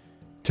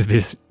to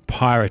this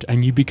pirate,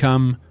 and you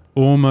become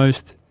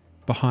almost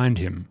behind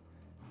him.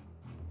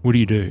 What do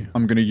you do?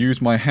 I'm going to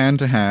use my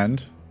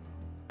hand-to-hand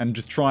and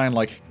just try and,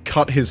 like,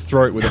 cut his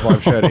throat with a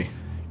Vibe Shetty.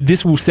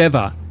 This will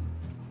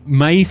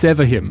may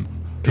sever him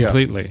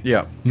completely.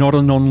 Yeah. Not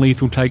a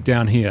non-lethal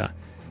takedown here.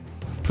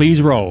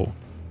 Please roll.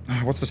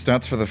 What's the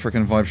stats for the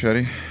frickin' Vibe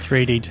Shetty?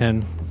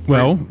 3d10.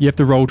 Well, you have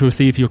to roll to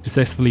see if you're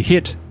successfully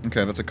hit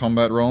Okay, that's a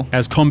combat roll.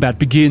 as combat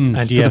begins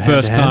And for you the have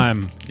first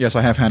hand-to-hand? time. Yes,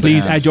 I have hand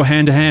Please to hand. add your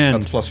hand to hand.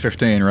 That's plus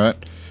 15, right?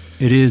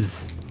 It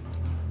is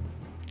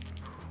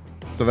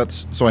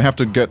So I have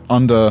to get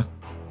under...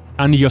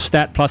 under your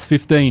stat plus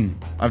 15.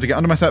 I have to get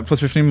under my stat plus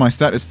 15. My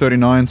stat is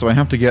 39, so I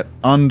have to get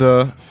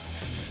under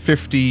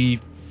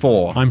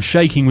 54. I'm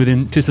shaking with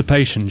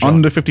anticipation, John.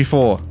 Under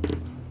 54.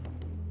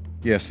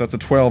 Yes, that's a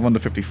 12 under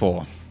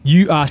 54.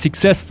 You are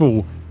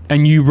successful,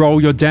 and you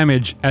roll your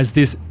damage as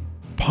this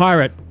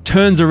pirate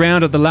turns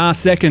around at the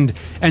last second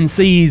and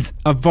sees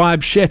a Vibe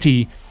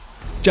Shetty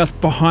just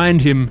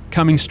behind him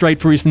coming straight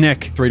for his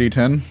neck.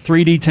 3d10.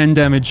 3d10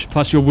 damage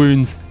plus your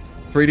wounds.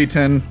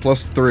 3d10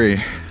 plus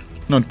 3.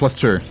 No, plus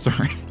 2.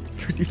 Sorry.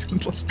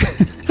 3d10 plus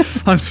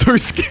 2. I'm so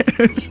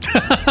scared.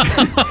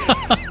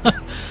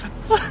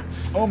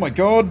 Oh my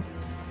god.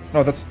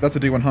 No, that's a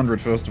d100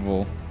 first of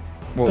all.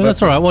 Well, Oh,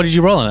 that's all right. What did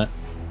you roll on it?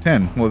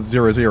 10. Well, it's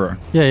 0, 0.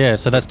 Yeah,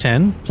 so that's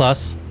 10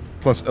 plus...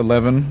 Plus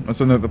 11.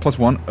 So no, the plus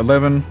 1.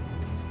 11.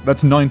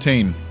 That's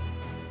 19.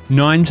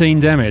 19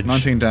 damage.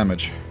 19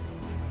 damage.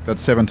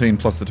 That's 17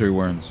 plus the 2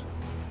 wounds.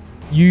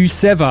 You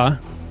sever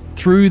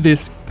through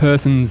this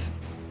person's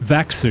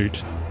vac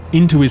suit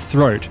into his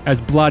throat as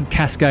blood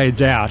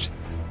cascades out,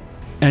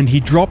 and he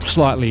drops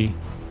slightly,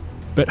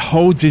 but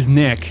holds his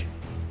neck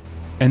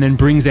and then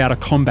brings out a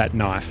combat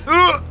knife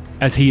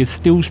as he is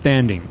still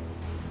standing.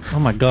 Oh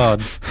my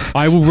god.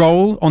 I will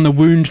roll on the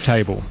wound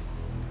table.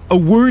 A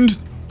wound?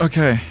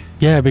 Okay.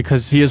 Yeah,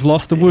 because He has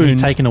lost a wound,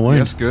 he's taken a wound.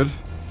 Yes, good.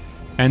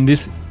 and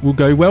this will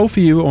go well for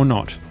you or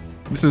not.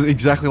 This is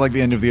exactly like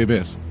the end of the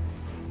Abyss.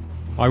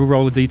 I will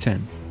roll a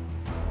d10.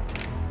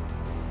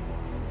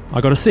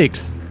 I got a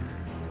 6,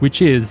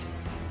 which is,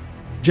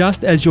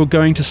 just as you're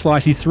going to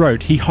slice his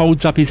throat, he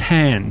holds up his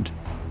hand,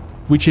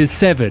 which is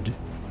severed,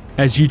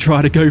 as you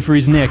try to go for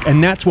his neck,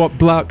 and that's what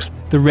blocks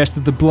the rest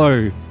of the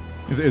blow.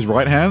 Is it his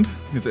right hand?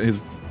 Is it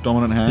his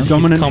dominant hand? His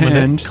dominant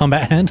hand.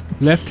 Combat hand.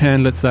 Left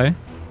hand, let's say.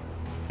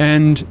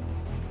 And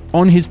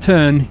on his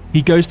turn,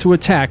 he goes to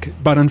attack,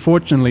 but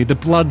unfortunately the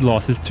blood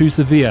loss is too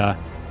severe,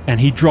 and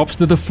he drops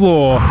to the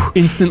floor,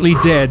 instantly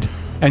dead,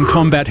 and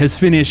combat has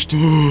finished.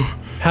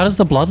 How does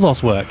the blood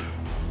loss work?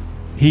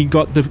 He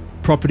got the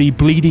property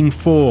bleeding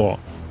 4.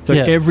 So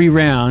Yeah. every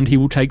round he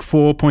will take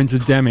 4 points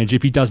of damage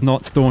if he does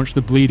not staunch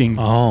the bleeding.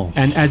 Oh.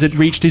 And as it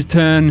reached his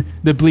turn,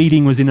 the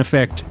bleeding was in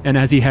effect, and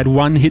as he had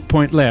 1 hit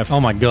point left, Oh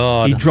my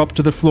god. he dropped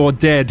to the floor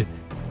dead.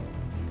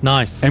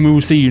 Nice. And we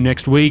will see you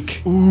next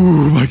week. Ooh,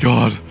 my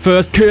god.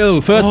 First kill,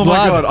 first Oh blood.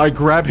 my god, I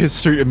grab his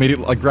suit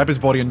immediately. I grab his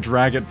body and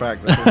drag it back.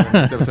 That's what I'm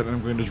doing this episode, and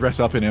I'm going to dress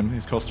up in him,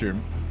 his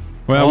costume.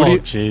 Well, Oh,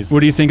 what jeez.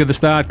 do you think of the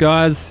start,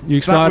 guys? You That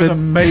excited? was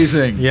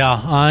amazing. Yeah,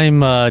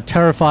 I'm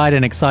terrified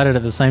and excited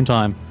at the same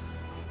time.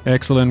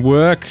 Excellent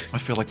work. I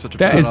feel like such a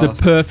That is the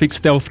badass. perfect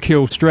stealth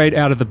kill straight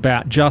out of the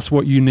bat, just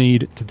what you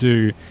need to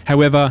do.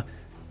 However,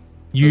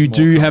 you There's more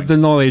do coming. have the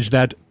knowledge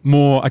that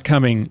more are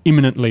coming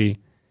imminently,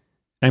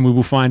 and we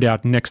will find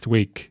out next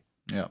week.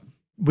 Yeah.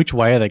 Which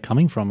way are they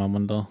coming from, I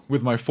wonder?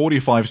 With my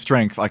 45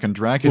 strength, I can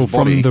drag his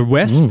Well, body. from the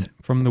west? Mm.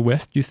 From the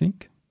west, you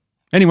think?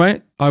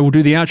 Anyway, I will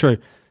do the outro.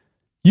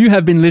 You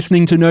have been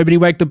listening to Nobody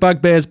Wake the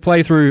Bugbears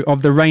playthrough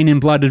of the Rain in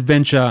Blood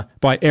adventure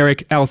by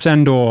Eric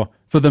Alsandor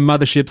for the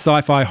Mothership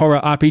Sci-Fi Horror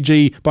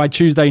RPG by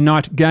Tuesday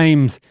Night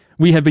Games.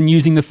 We have been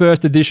using the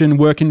first edition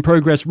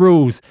work-in-progress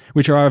rules,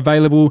 which are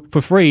available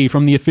for free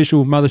from the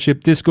official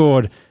Mothership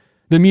Discord.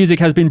 The music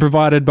has been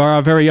provided by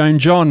our very own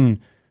John.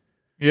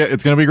 Yeah,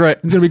 it's going to be great.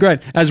 It's going to be great.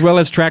 As well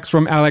as tracks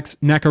from Alex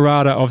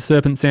Nakarada of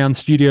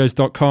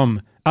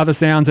serpentsoundstudios.com. Other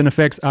sounds and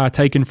effects are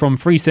taken from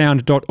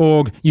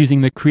freesound.org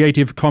using the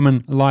Creative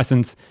Commons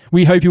license.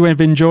 We hope you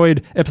have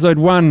enjoyed episode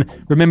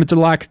 1. Remember to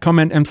like,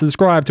 comment, and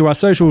subscribe to our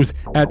socials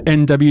at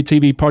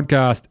NWTB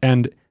Podcast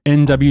and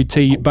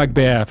NWT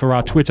Bugbear for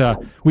our Twitter.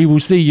 We will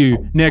see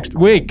you next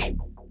week.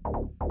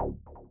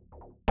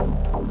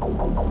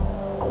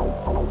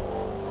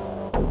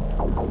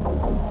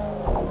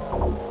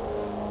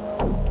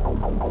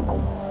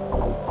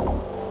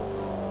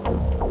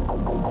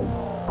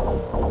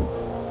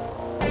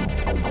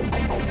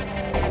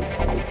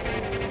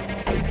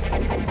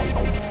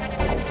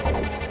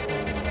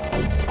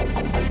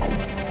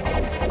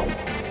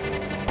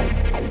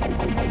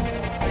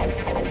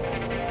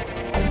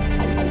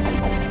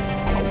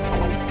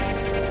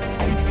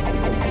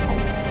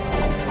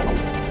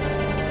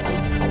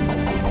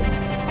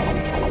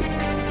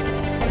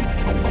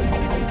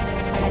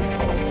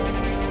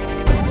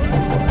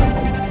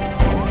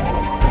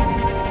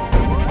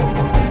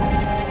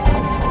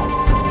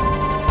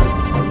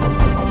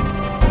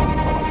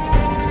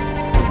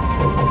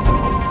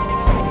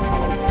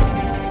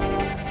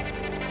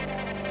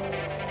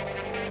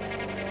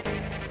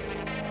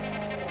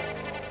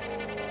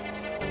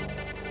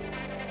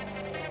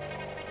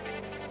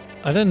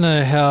 I don't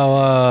know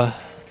how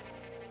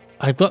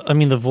I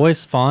mean the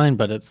voice fine,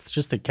 but it's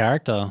just the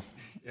character.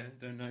 Yeah,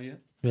 don't know yet.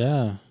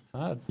 Yeah. It's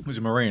hard. Who's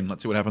a Marine?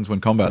 Let's see what happens when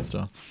combat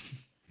starts.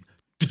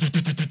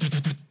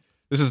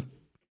 This is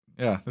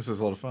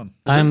a lot of fun.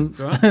 I'm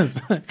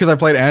Because I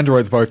played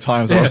androids both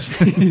times.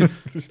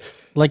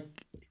 like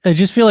I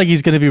just feel like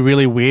he's going to be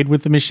really weird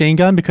with the machine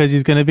gun because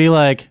he's going to be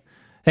like,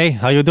 "Hey,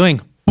 how you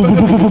doing?"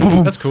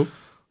 That's cool.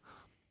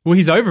 Well,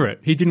 he's over it.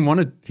 He didn't want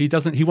to. He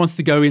doesn't. He wants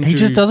to go into. He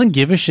just doesn't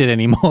give a shit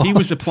anymore. He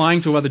was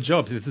applying to other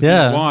jobs. It's been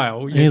a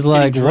while. And he's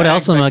like, "What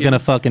else am I going to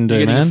fucking do,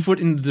 getting man?" a foot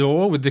in the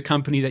door with the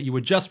company that you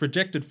were just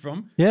rejected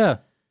from. Yeah.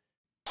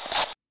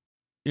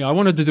 Yeah, I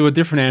wanted to do a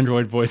different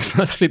Android voice,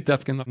 but I slipped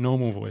up in the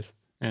normal voice,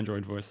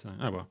 Android voice. So,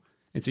 oh well,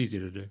 it's easier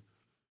to do.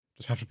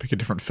 Just have to pick a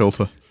different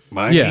filter.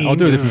 Yeah, I'll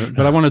do a different,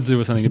 but I wanted to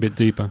do something a bit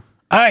deeper.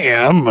 I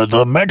am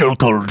the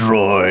medical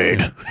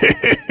droid.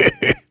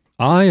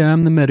 I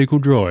am the medical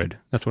droid.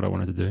 That's what I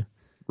wanted to do.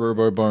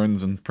 Robo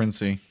Bones and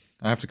Princey.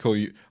 I have to call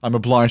you. I'm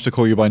obliged to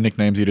call you by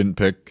nicknames you didn't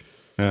pick.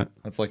 Yeah,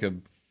 That's like a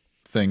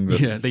thing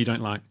that. that you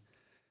don't like.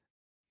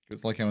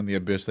 It's like how in the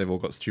Abyss they've all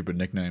got stupid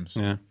nicknames.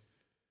 Yeah,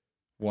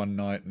 One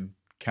Night and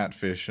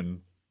Catfish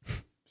and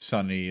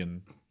Sunny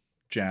and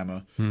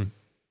Jammer. Hmm.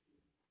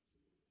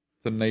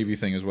 It's a Navy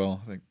thing as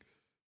well, I think.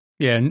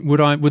 yeah. And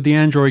would the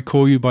Android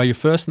call you by your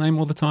first name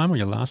all the time or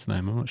your last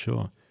name? I'm not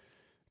sure.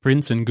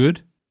 Prince and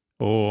Good,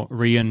 or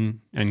Rian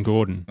and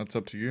Gordon. That's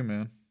up to you,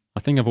 man. I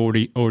think I've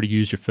already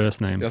used your first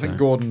name. Yeah, I think so-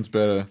 Gordon's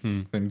better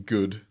Hmm. than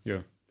Good. Yeah.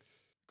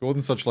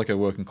 Gordon's such like a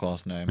working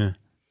class name. Yeah.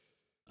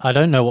 I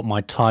don't know what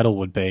my title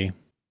would be.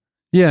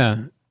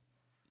 Yeah.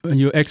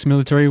 You're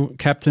ex-military,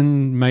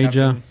 captain,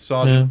 major,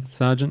 Captain,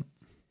 Sergeant,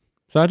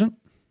 sergeant?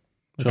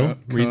 Sure.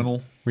 Reason-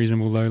 Colonel.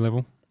 Reasonable low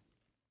level.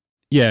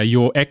 Yeah,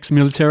 you're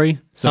ex-military.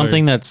 So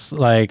Something that's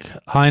like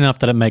high enough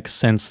that it makes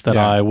sense that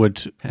Yeah. I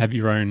would. have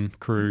your own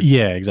crew.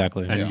 Yeah,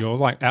 exactly. And Yeah. you're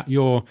like,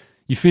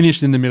 you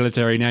finished in the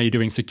military, now you're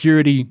doing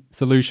security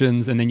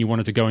solutions, and then you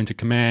wanted to go into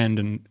command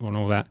and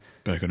all that.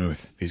 Back on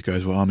Earth, these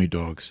guys were army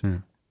dogs.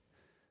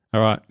 All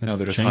right. Now let's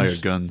they're just change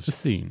hired guns. the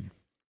scene.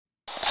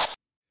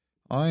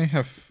 I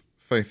have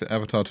faith that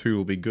Avatar 2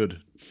 will be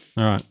good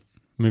All right.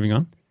 Moving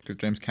on. because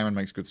James Cameron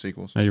makes good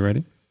sequels. Are you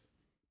ready?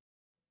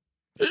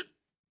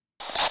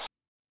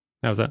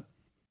 How's that?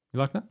 You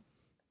like that?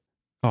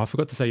 Oh, I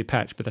forgot to say your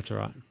patch, but that's all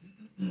right.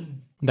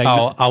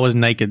 I was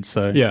naked,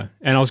 so Yeah,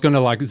 and I was going to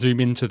like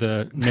zoom into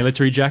the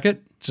military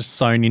jacket. just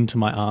sewn into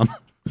my arm.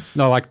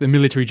 No, like the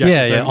military jacket.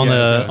 yeah,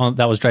 so- on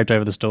that was draped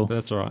over the stool.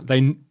 That's all right.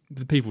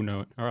 The people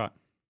know it. All right.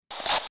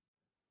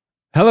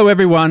 Hello,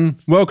 everyone.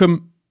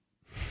 Welcome.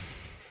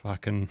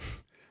 Fucking.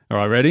 All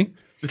right, ready?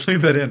 Just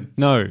leave that in.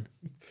 No,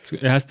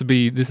 it has to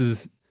be. This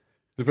is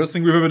The best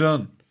thing we've ever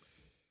done.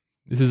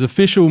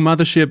 official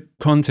mothership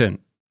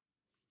content.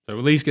 So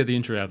at least get the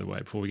intro out of the way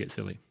before we get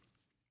silly.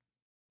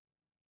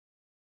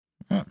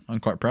 Yeah, I'm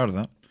quite proud of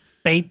that.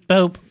 Beep,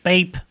 boop,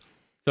 beep.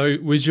 So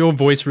was your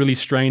voice really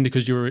strained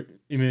because you were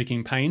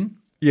mimicking pain?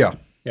 Yeah.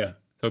 Yeah.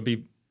 So it'd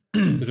be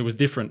because it was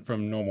different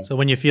from normal. So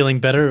when you're feeling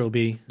better, it'll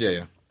be.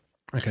 Yeah.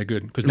 Okay,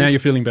 good. Because now you're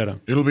feeling better.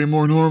 It'll be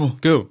more normal.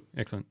 Cool.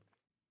 Excellent.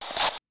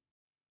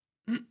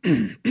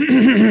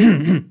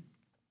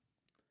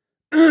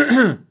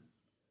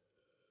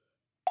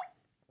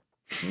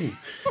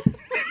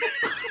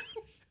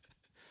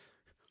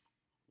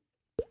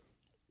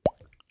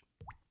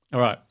 All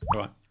right.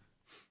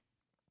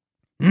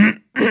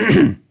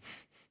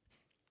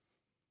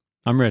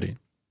 I'm ready.